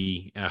Rico,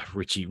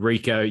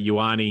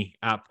 Ioane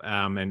up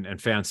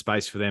and found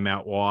space for them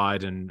out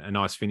wide, and a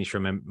nice finish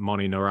from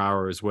Moni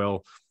Narawa as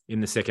well in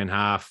the second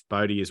half.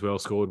 Bodie as well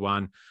scored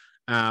one.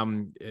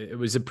 It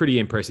was a pretty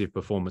impressive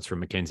performance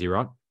from McKenzie,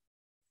 right?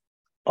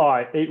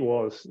 Oh, it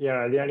was. The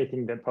only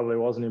thing that probably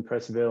wasn't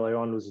impressive early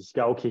on was his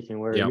goal kicking,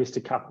 where he missed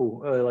a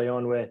couple early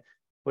on where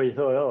you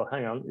thought, oh,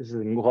 hang on, this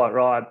isn't quite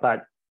right.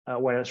 But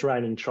when it's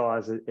raining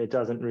tries, it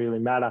doesn't really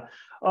matter.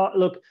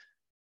 I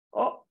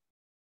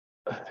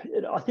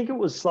think it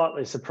was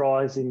slightly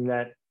surprising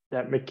that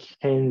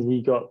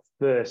McKenzie got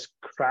first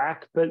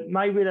crack, but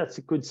maybe that's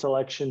a good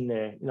selection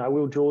there.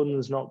 Will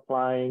Jordan's not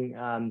playing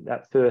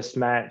that first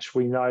match.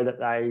 We know that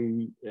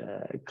they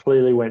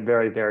clearly went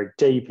very, very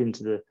deep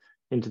into the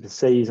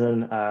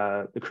season.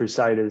 The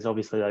Crusaders,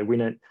 obviously, they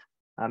win it.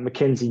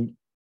 McKenzie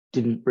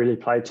didn't really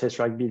play Test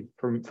rugby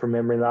from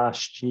memory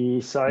last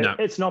year, so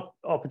It's an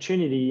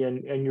opportunity,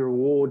 and you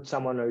reward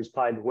someone who's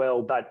played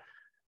well. But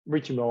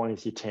Richie Moylan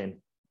is your 10.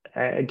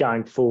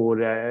 Going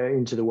forward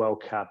into the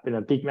World Cup in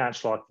a big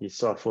match like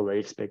this, I fully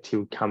expect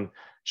he'll come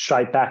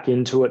straight back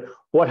into it.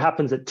 What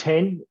happens at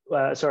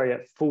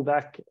at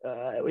fullback,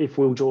 if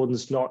Will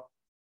Jordan's not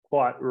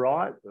quite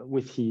right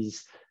with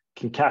his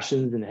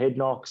concussions and head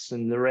knocks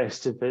and the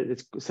rest of it,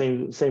 it's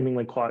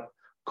seemingly quite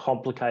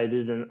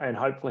complicated, and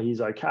hopefully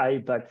he's okay.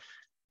 But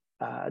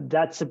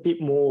that's a bit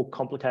more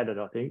complicated,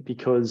 I think,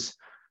 because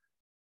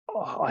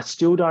I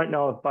still don't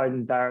know if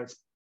Beauden Barrett's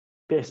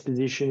best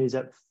position is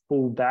at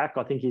fullback.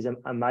 I think he's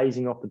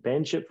amazing off the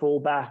bench at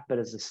fullback, but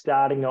as a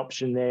starting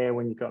option there,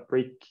 when you've got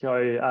Richie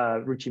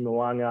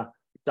Mo'unga,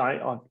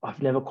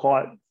 I've never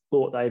quite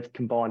thought they've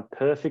combined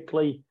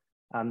perfectly.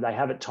 They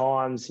have at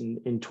times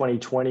in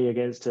 2020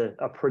 against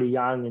a pretty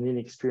young and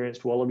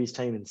inexperienced Wallabies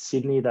team in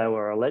Sydney. They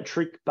were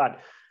electric, but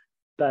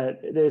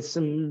there's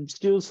some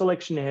still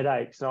selection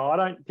headaches. So I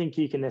don't think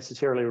you can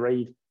necessarily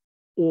read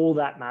all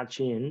that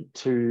much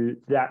into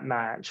that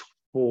match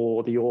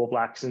for the All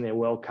Blacks and their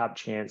World Cup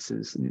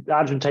chances.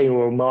 Argentina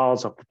were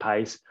miles off the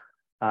pace.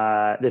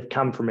 They've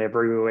come from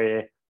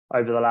everywhere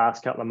over the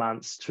last couple of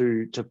months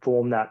to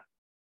form that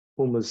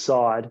Pumas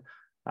side.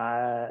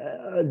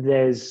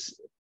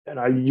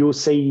 You'll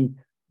see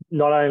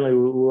not only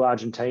will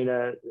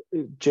Argentina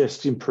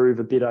just improve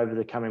a bit over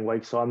the coming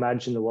weeks, so I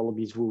imagine the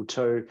Wallabies will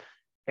too.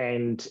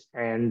 And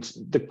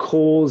the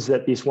cause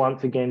that this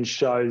once again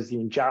shows the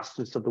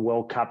injustice of the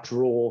World Cup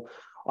draw,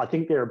 I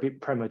think they're a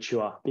bit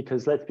premature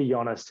because let's be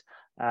honest,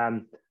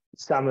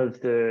 some of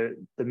the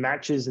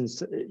matches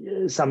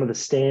and some of the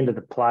standard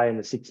of play in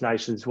the Six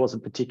Nations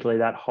wasn't particularly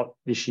that hot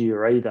this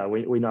year either.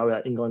 We know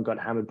that England got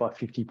hammered by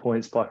 50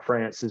 points by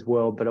France as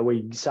well, but are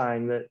we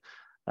saying that,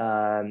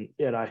 and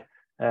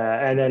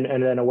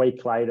then a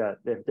week later,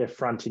 they're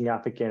fronting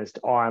up against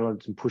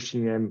Ireland and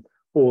pushing them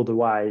all the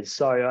way.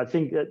 So I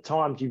think at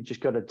times you've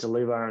just got to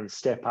deliver and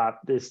step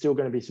up. There's still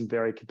going to be some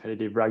very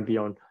competitive rugby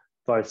on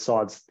both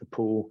sides of the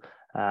pool.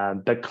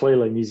 But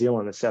clearly New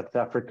Zealand and South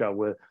Africa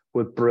were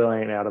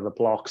brilliant out of the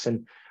blocks.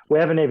 And we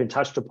haven't even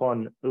touched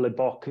upon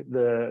Lebok,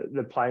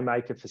 the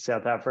playmaker for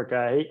South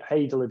Africa.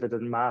 He delivered a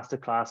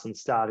masterclass in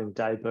starting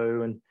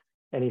debut.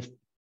 And if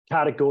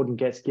Carter Gordon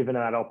gets given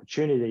that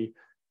opportunity,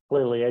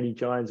 clearly Eddie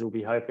Jones will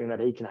be hoping that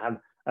he can have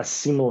a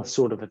similar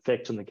sort of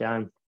effect on the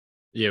game.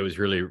 Yeah, it was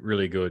really,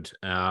 really good,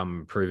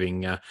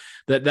 proving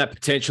that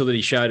potential that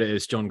he showed,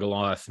 as John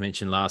Goliath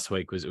mentioned last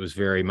week, was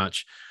very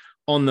much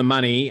on the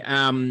money.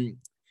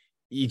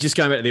 You just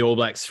going back to the All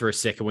Blacks for a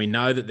second. We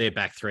know that their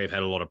back three have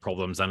had a lot of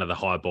problems under the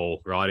high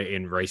ball, right,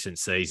 in recent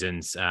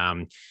seasons.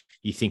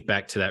 You think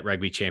back to that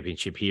rugby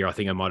championship here. I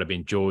think it might have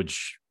been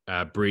George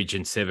Bridge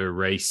and Sever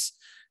Reese.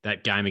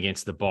 That game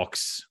against the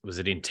Box, was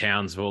it in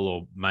Townsville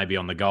or maybe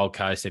on the Gold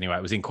Coast? Anyway,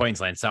 it was in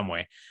Queensland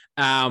somewhere.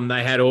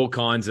 They had all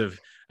kinds of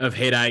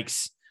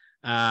headaches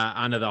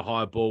under the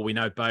high ball. We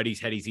know Bodie's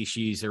had his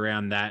issues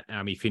around that.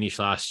 He finished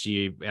last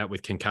year out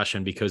with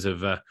concussion because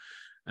of, I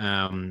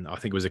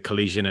think it was a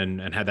collision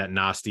and had that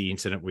nasty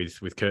incident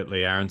with Kurt Lee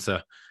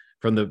Aronsa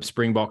from the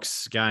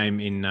Springboks game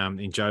in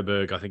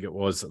Joburg, I think it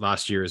was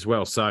last year as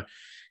well. So,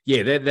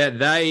 yeah,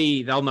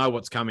 they'll know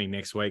what's coming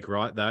next week,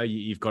 right? Though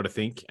you've got to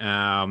think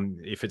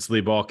if it's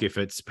Libok, if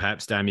it's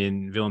perhaps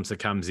Damien Willems that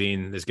comes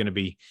in, there's going to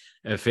be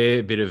a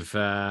fair bit of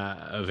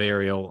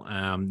aerial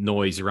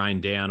noise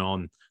rained down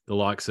on the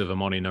likes of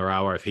Amoni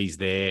Narawa if he's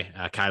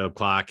there. Caleb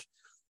Clark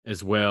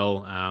as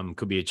well,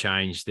 could be a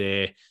change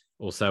there.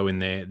 Also in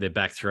their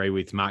back three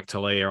with Mark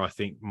Talia, I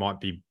think might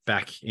be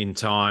back in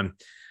time.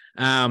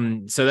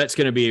 So that's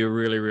going to be a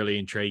really, really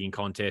intriguing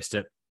contest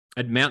at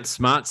Mount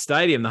Smart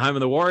Stadium, the home of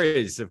the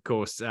Warriors, of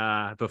course,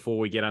 before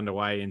we get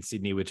underway in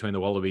Sydney between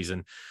the Wallabies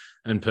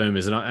and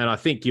Pumas. And I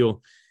think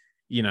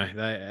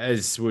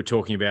as we were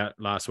talking about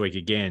last week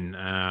again,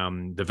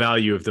 the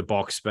value of the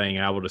Box being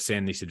able to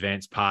send this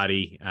advanced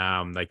party,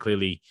 they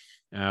clearly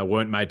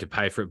weren't made to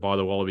pay for it by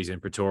the Wallabies in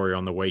Pretoria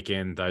on the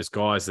weekend. Those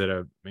guys that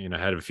are,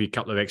 had a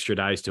couple of extra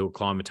days to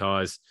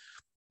acclimatise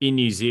in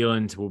New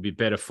Zealand will be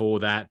better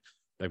for that.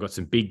 They've got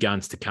some big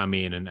guns to come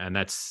in, and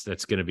that's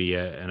going to be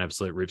an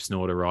absolute rip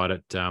snorter right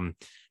at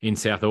in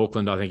South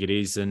Auckland, I think it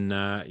is. And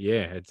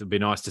it'll be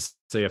nice to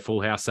see a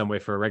full house somewhere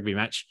for a rugby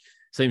match.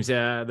 Seems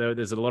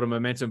there's a lot of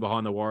momentum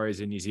behind the Warriors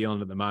in New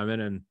Zealand at the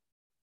moment, and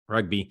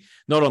rugby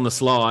not on the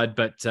slide,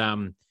 but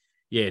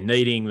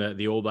needing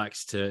the All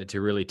Blacks to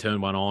really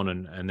turn one on.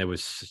 And there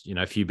was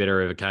a few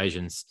better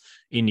occasions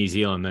in New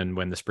Zealand than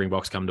when the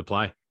Springboks come to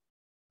play.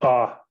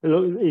 Oh,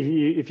 look,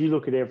 if you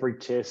look at every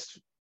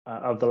test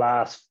of the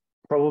last,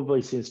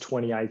 probably since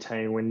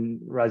 2018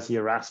 when Rassie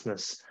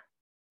Erasmus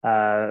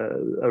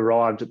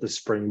arrived at the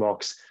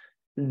Springboks,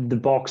 the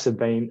Boks have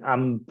been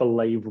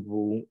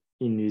unbelievable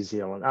in New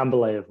Zealand,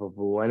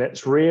 unbelievable. And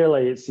it's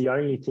the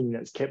only thing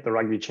that's kept the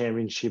Rugby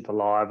Championship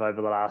alive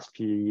over the last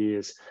few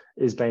years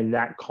has been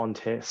that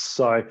contest.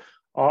 So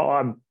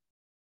I'm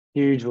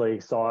hugely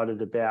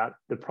excited about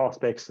the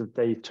prospects of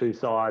these two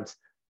sides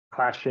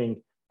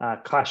clashing,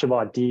 clash of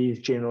ideas,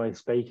 generally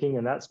speaking.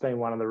 And that's been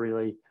one of the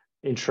really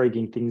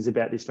intriguing things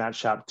about this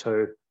matchup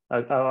too.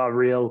 A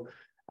real,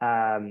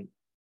 the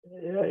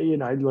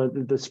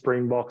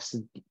Springboks'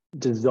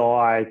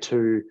 desire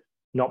to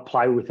not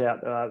play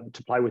without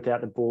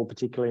the ball,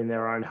 particularly in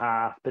their own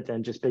half, but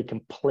then just be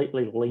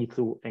completely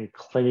lethal and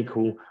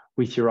clinical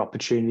with your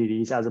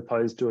opportunities, as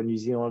opposed to a New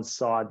Zealand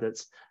side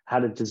that's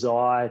had a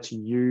desire to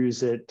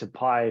use it to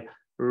play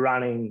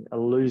running,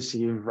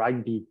 elusive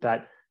rugby.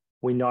 But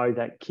we know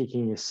that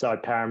kicking is so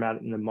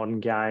paramount in the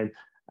modern game.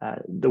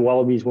 The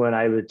Wallabies weren't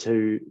able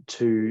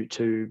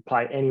to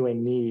play anywhere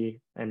near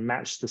and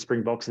match the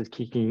Springboks'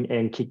 kicking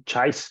and kick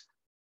chase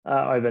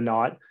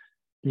overnight.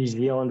 New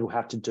Zealand will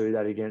have to do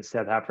that against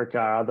South Africa.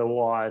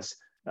 Otherwise,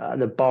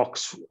 the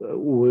Boks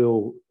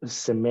will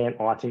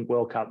cement, I think,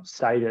 World Cup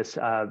status,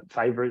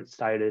 favourite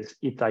status,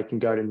 if they can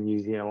go to New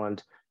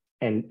Zealand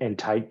and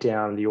take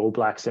down the All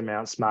Blacks at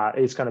Mount Smart.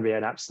 It's going to be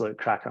an absolute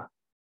cracker.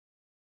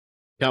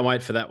 Can't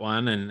wait for that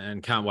one,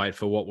 and can't wait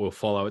for what will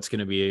follow. It's going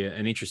to be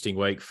an interesting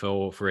week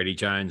for Eddie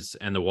Jones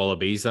and the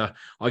Wallabies. I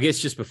guess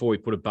just before we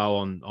put a bow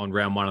on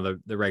round one of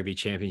the Rugby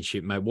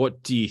Championship, mate,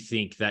 what do you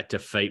think that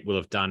defeat will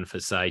have done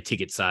for, say,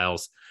 ticket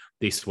sales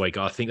this week?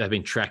 I think they've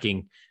been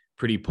tracking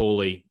pretty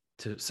poorly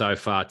so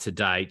far to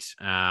date.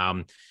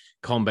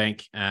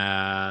 Combank,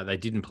 they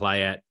didn't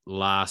play at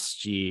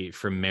last year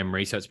from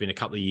memory, so it's been a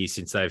couple of years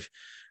since they've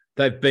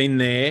they've been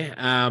there.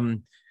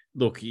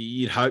 Look,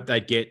 you'd hope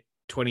they'd get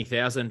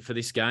 20,000 for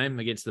this game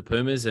against the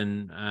Pumas,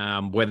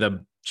 and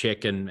whether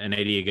Czech and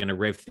Eddie are going to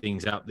rev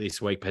things up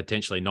this week,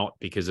 potentially not,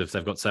 because if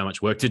they've got so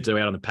much work to do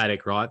out on the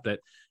paddock, right, that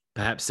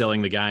perhaps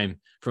selling the game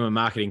from a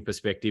marketing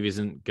perspective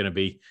isn't going to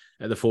be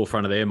at the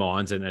forefront of their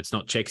minds, and it's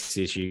not Czech's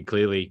issue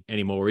clearly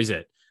anymore, is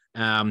it?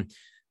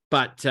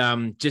 But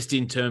just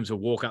in terms of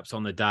walk-ups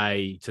on the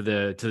day, to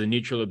the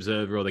neutral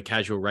observer or the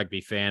casual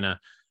rugby fan, a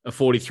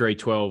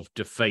 43-12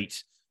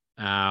 defeat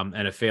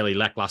and a fairly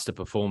lackluster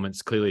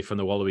performance, clearly from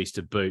the Wallabies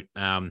to boot.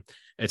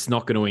 It's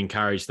not going to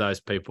encourage those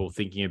people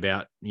thinking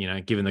about,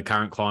 given the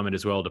current climate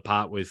as well, to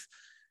part with,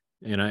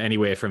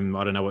 anywhere from,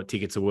 I don't know what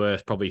tickets are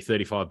worth, probably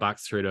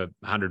 $35 through to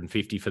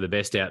 150 for the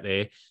best out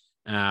there.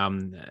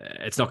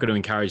 It's not going to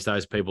encourage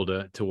those people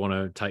to want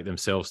to take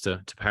themselves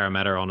to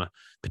Parramatta on a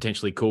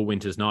potentially cool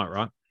winter's night,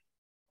 right?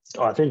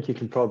 I think you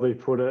can probably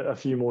put a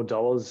few more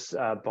dollars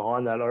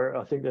behind that, or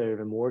I think they're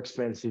even more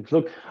expensive.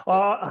 Look,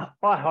 I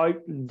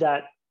hope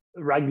that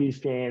rugby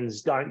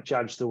fans don't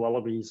judge the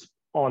Wallabies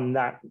on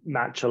that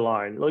match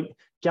alone. Look,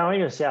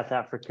 going to South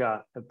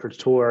Africa,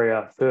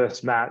 Pretoria,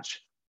 first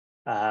match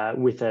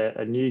with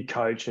a new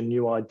coach, a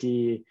new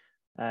idea,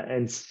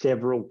 and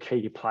several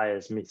key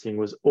players missing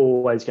was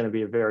always going to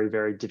be a very,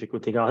 very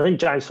difficult thing. I think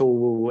James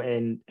Hall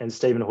and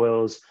Stephen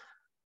Hoyles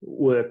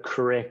were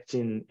correct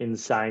in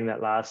saying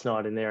that last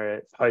night in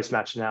their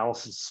post-match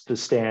analysis for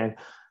Stan.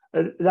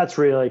 That's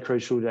really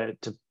crucial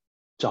to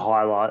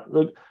highlight.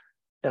 Look,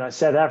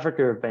 South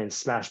Africa have been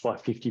smashed by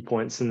 50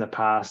 points in the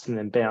past and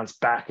then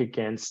bounced back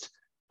against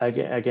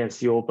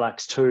the All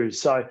Blacks too.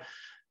 So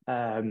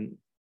the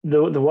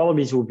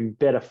Wallabies will be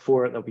better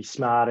for it. They'll be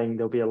smarting.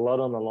 There'll be a lot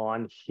on the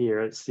line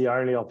here. It's the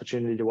only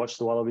opportunity to watch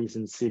the Wallabies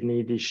in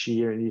Sydney this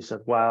year in New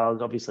South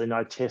Wales. Obviously,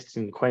 no tests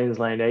in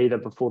Queensland either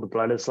before the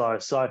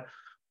Bledisloe. So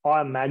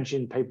I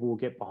imagine people will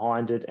get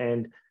behind it,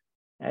 and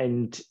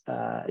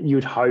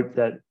you'd hope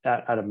that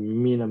at a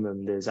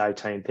minimum there's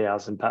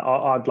 18,000. But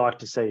I'd like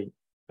to see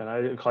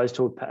close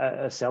to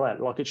a sellout,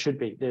 like it should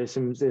be. There's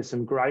some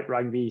great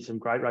rugby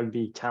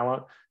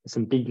talent. There's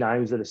some big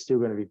names that are still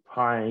going to be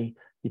playing.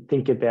 You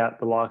think about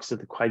the likes of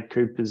the Quade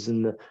Coopers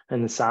and the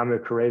Samu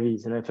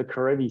Karevis, and if a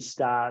Karevi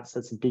starts,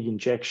 that's a big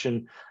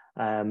injection.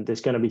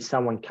 There's going to be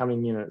someone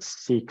coming in at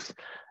 6.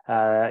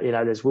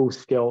 There's Will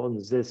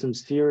Skeltons. There's some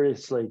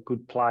seriously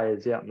good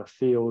players out in the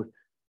field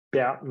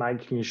about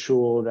making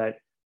sure that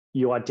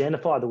you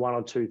identify the one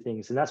or two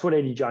things. And that's what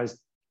Eddie Jones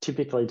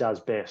typically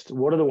does best.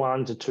 What are the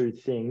 1 to 2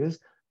 things,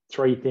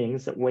 3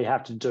 things that we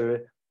have to do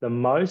the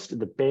most,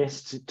 the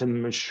best, to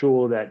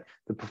ensure that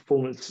the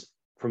performance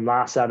from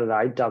last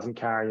Saturday doesn't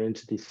carry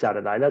into this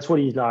Saturday? That's what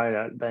he's known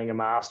at, being a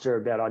master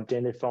about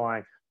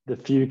identifying the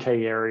few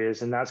key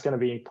areas. And that's going to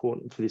be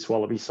important for this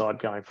Wallaby side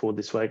going forward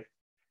this week.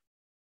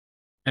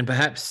 And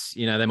perhaps,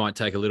 they might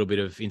take a little bit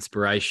of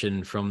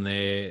inspiration from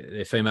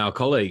their female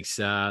colleagues,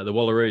 the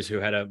Wallaroos, who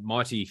had a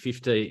mighty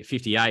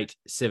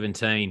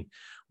 58-17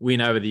 win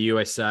over the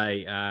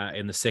USA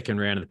in the second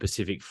round of the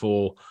Pacific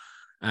Four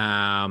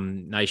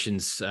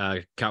Nations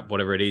Cup,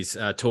 whatever it is,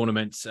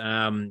 tournaments.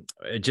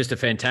 Just a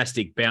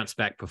fantastic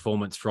bounce-back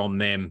performance from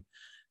them,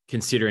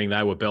 considering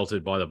they were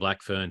belted by the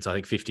Black Ferns, I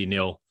think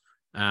 50-0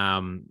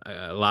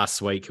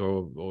 last week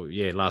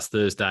last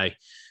Thursday.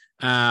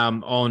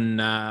 On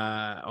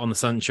the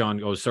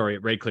Sunshine,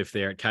 at Redcliffe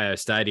there at KO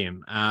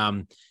Stadium.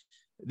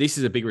 This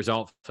is a big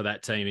result for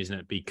that team, isn't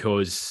it?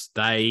 Because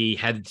they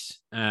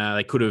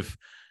could have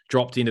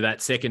dropped into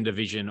that second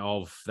division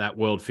of that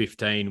World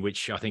 15,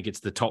 which I think it's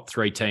the top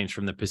 3 teams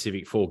from the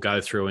Pacific Four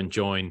go through and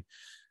join.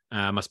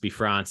 Must be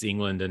France,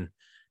 England, and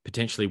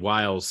potentially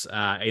Wales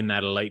in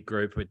that elite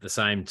group at the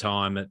same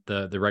time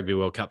that the Rugby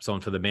World Cup's on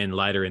for the men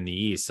later in the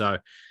year. So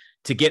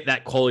to get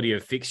that quality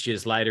of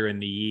fixtures later in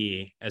the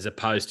year, as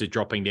opposed to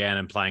dropping down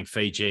and playing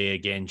Fiji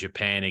again,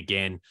 Japan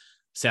again,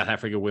 South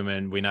Africa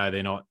women, we know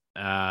they're not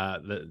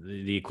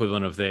the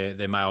equivalent of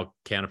their male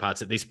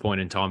counterparts at this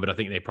point in time, but I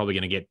think they're probably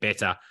going to get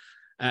better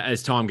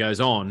as time goes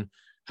on.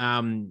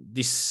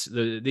 This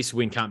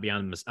win can't be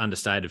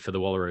understated for the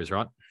Wallaroos,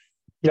 right?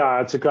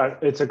 Yeah, it's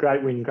a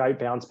great win, great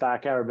bounce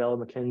back. Arabella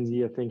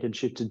McKenzie, I think, had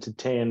shifted to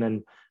 10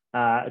 and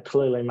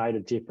clearly made a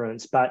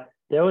difference. But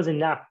there was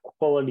enough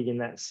quality in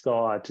that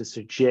side to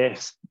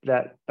suggest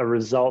that a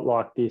result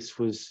like this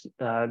was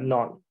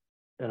not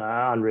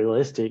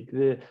unrealistic.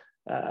 The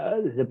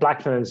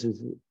Black Ferns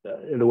is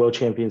the world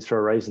champions for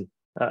a reason,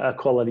 a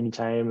quality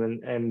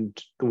team,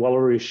 and the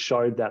Wallaroos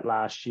showed that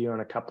last year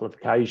on a couple of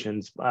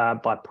occasions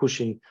by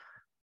pushing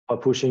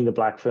the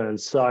Black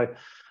Ferns. So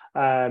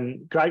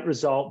great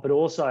result, but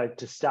also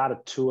to start a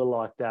tour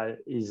like that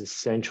is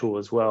essential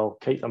as well.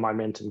 Keep the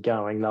momentum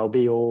going. They'll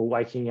be all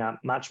waking up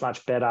much,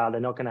 much better. They're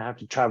not going to have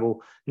to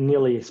travel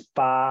nearly as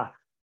far,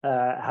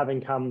 having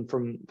come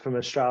from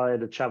Australia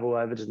to travel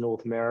over to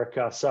North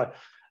America. So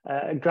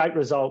a great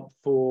result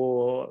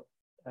for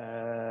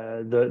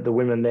the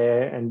women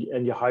there, and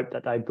you hope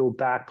that they build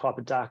back.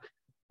 Piper Duck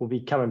will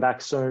be coming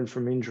back soon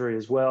from injury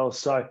as well.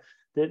 So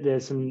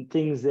there's some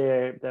things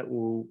there that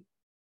will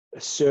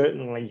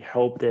certainly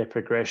help their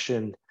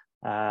progression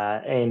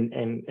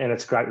and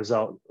it's a great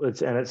result.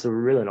 It's a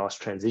really nice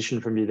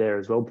transition from you there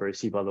as well,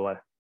 Brucey, by the way.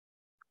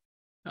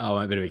 Oh,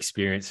 a bit of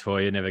experience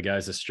for you. Never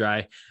goes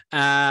astray.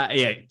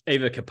 Yeah,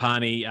 Eva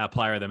Kapani,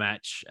 player of the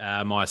match.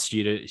 My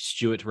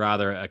Stewart,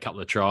 rather, a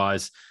couple of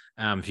tries.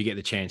 If you get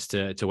the chance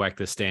to whack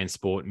the Stan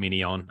Sport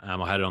Mini on,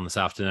 I had it on this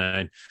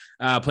afternoon.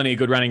 Plenty of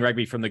good running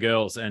rugby from the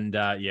girls, and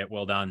yeah,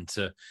 well done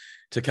to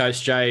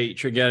Coach Jay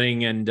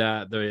Tregetting and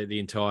the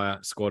entire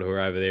squad who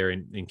are over there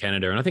in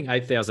Canada. And I think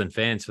 8,000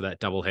 fans for that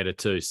doubleheader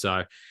too.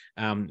 So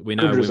we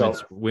know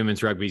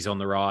women's rugby's on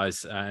the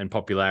rise in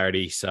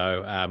popularity.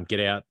 So get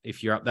out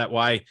if you're up that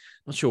way.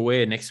 Not sure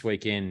where next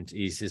weekend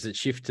is. Is it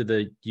shift to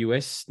the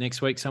US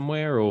next week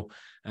somewhere, or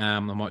I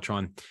might try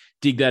and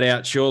dig that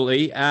out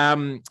shortly.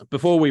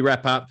 Before we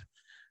wrap up,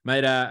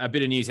 made a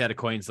bit of news out of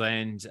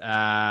Queensland,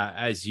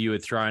 as you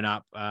had thrown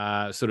up,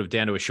 sort of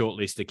down to a short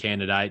list of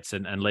candidates,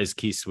 and Les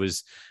Kiss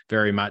was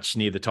very much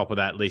near the top of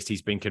that list.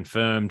 He's been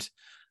confirmed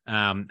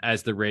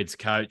as the Reds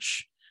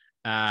coach.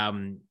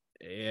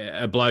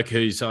 A bloke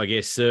who's, I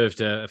guess,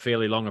 served a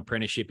fairly long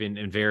apprenticeship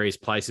in various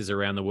places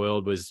around the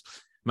world, was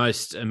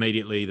most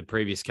immediately the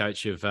previous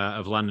coach of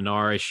London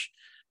Irish,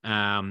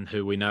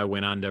 who we know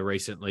went under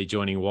recently,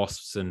 joining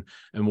Wasps and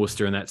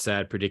Worcester in that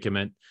sad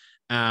predicament.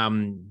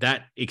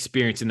 That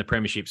experience in the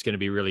premiership is going to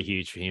be really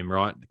huge for him,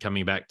 right?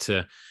 Coming back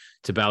to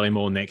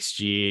Ballymore next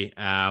year.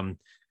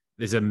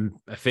 There's a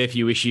fair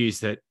few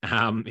issues that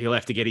he'll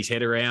have to get his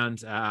head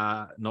around,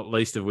 not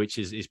least of which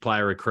is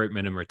player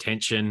recruitment and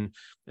retention,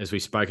 as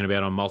we've spoken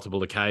about on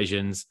multiple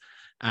occasions.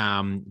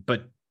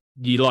 But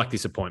you like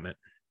this appointment?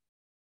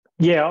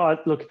 Yeah,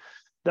 look,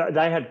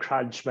 they had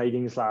crunch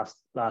meetings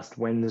last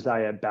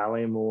Wednesday at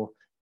Ballymore,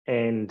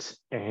 and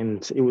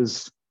it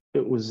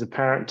was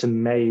apparent to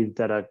me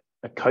that a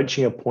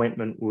coaching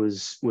appointment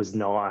was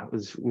nigh.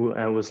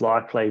 It was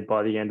likely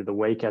by the end of the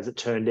week. As it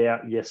turned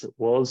out, yes, it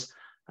was.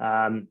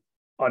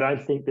 I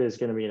don't think there's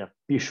going to be an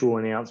official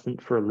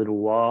announcement for a little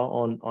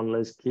while on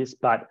Les Kiss,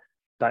 but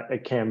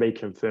it can be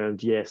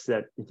confirmed, yes,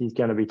 that he's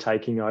going to be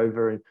taking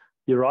over. And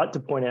you're right to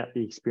point out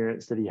the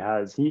experience that he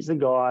has. He's a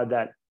guy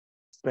that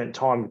spent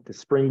time with the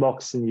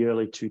Springboks in the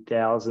early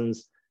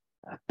 2000s,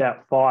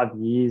 about 5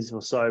 years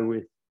or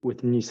so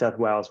with New South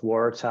Wales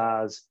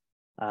Waratahs,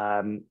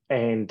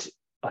 and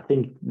I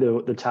think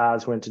the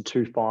Tars went to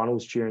 2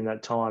 finals during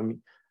that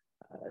time.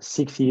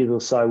 6 years or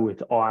so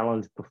with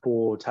Ireland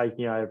before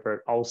taking over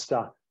at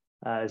Ulster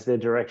as their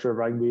director of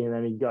rugby, and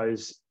then he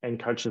goes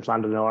and coaches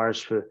London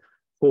Irish for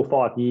 4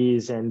 or 5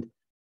 years, and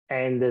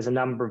there's a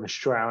number of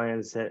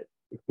Australians that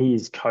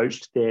he's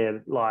coached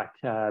there, like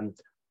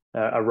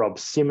a Rob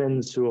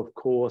Simmons, who of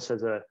course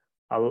has a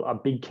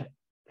big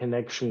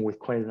connection with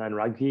Queensland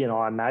rugby, and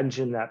I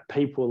imagine that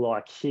people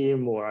like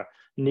him or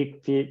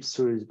Nick Phipps,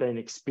 who's been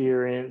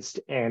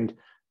experienced and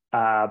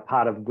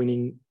part of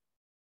winning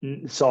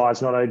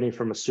sides, not only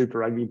from a Super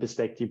Rugby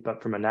perspective,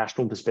 but from a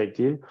national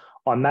perspective.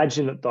 I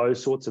imagine that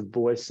those sorts of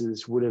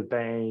voices would have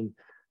been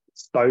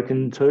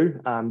spoken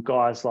to.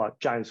 Guys like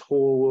James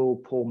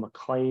Horwell, Paul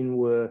McLean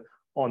were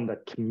on the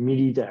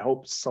committee to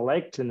help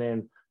select, and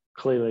then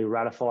clearly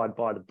ratified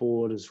by the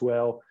board as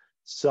well.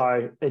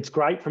 So it's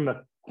great from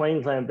a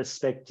Queensland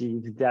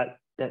perspective that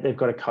they've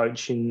got a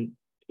coach in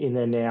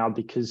there now,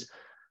 because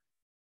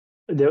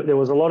there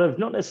was a lot of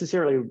not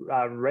necessarily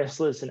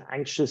restless and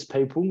anxious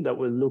people that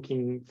were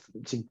looking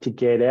to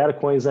get out of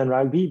Queensland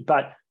rugby,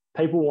 but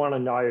people want to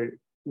know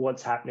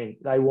what's happening.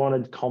 They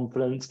wanted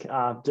confidence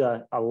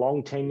after a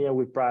long tenure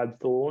with Brad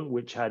Thorne,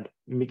 which had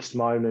mixed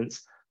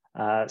moments.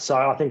 So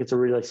I think it's a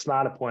really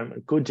smart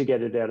appointment. Good to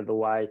get it out of the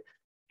way,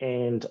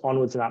 and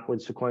onwards and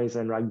upwards for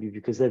Queensland rugby,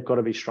 because they've got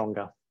to be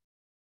stronger.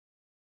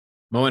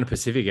 Moana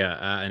Pacifica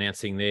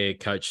announcing their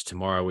coach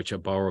tomorrow, which a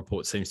bowl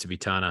report seems to be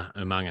Tana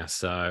among us.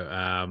 So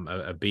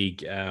a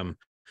big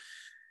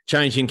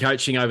change in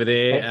coaching over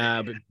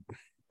there.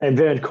 And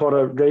Vern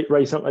Cotter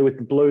recently with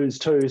the Blues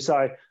too.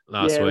 So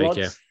last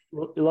week,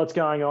 lots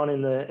going on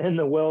in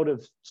the world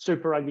of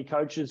Super Rugby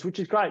coaches, which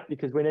is great,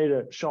 because we need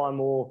to shine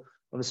more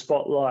on the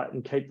spotlight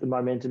and keep the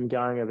momentum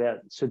going about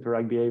Super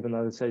Rugby, even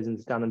though the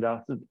season's done and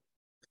dusted.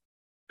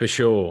 For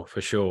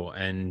sure.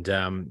 And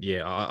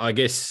I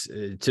guess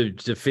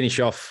to finish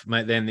off,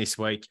 mate, then this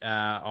week,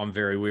 I'm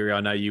very weary.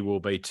 I know you will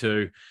be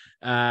too,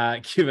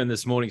 given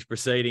this morning's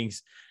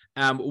proceedings.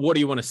 What do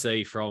you want to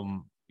see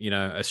from,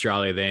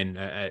 Australia then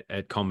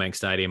at CommBank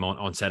Stadium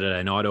on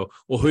Saturday night, or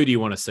who do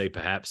you want to see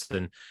perhaps,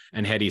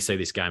 and how do you see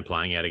this game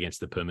playing out against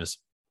the Pumas?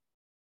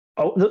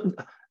 Oh,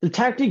 the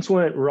tactics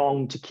weren't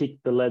wrong to kick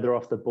the leather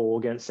off the ball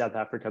against South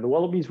Africa. The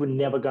Wallabies were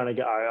never going to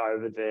go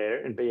over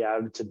there and be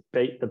able to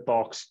beat the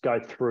box, go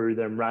through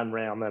them, run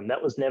around them.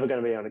 That was never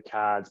going to be on the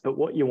cards. But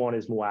what you want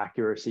is more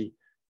accuracy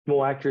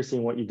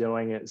in what you're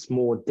doing. It's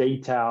more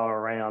detail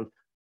around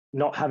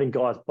not having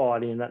guys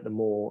bite in at the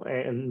maul,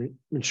 and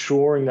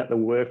ensuring that the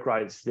work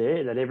rate's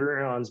there, that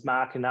everyone's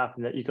marking up,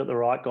 and that you've got the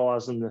right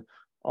guys on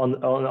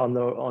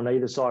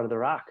either side of the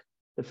ruck.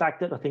 The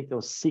fact that I think there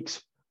were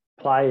 6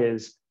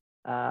 players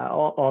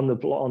on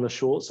the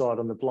short side,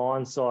 on the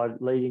blind side,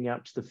 leading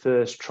up to the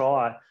first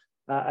try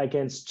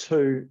against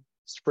 2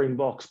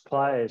 Springboks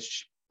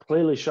players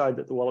clearly showed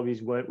that the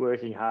Wallabies weren't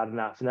working hard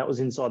enough, and that was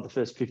inside the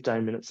first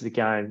 15 minutes of the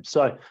game.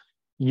 So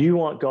you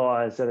want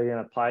guys that are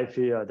going to play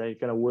for you, they're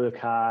going to work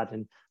hard,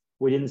 and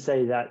we didn't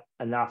see that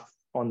enough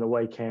on the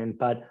weekend.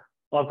 But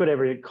I've got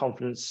every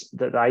confidence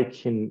that they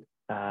can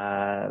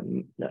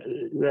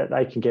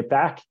get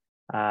back,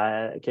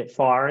 get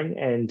firing.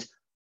 And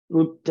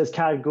look, does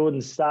Caleb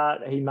Gordon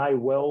start? He may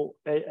well.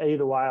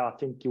 Either way, I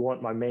think you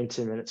want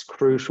momentum, and it's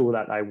crucial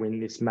that they win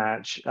this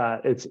match.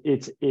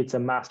 It's a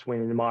must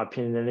win in my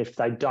opinion. And if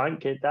they don't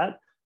get that,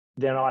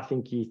 then I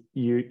think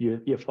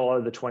you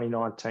follow the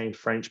 2019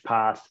 French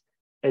path.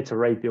 It's a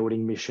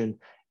rebuilding mission,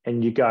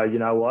 and you go, you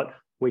know what?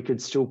 We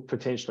could still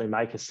potentially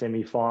make a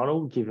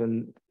semi-final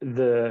given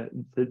the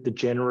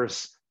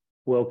generous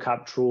World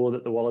Cup draw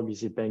that the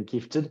Wallabies have been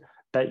gifted.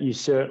 But you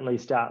certainly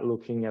start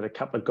looking at a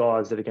couple of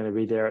guys that are going to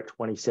be there at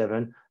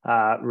 27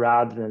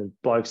 rather than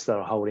blokes that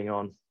are holding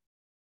on.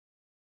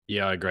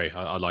 Yeah, I agree.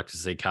 I'd like to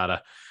see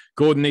Carter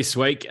Gordon this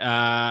week,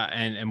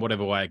 and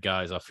whatever way it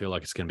goes, I feel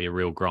like it's going to be a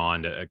real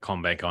grind at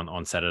CommBank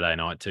on Saturday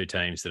night. Two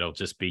teams that'll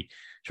just be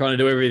trying to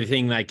do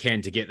everything they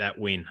can to get that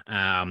win.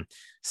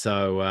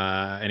 So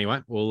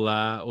anyway,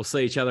 we'll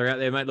see each other out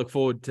there, mate. Look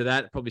forward to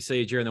that. Probably see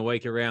you during the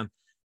week around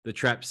the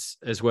traps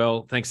as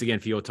well. Thanks again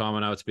for your time.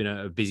 I know it's been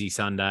a busy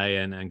Sunday,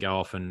 and go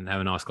off and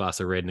have a nice glass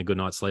of red and a good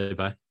night's sleep,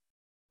 eh?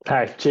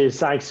 Hey, cheers.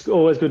 Thanks.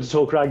 Always good to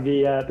talk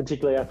rugby,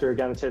 particularly after a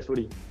game of Test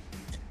footy.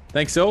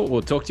 Thanks all.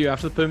 We'll talk to you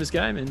after the Pumas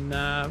game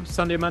and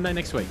Sunday or Monday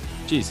next week.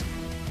 Cheers.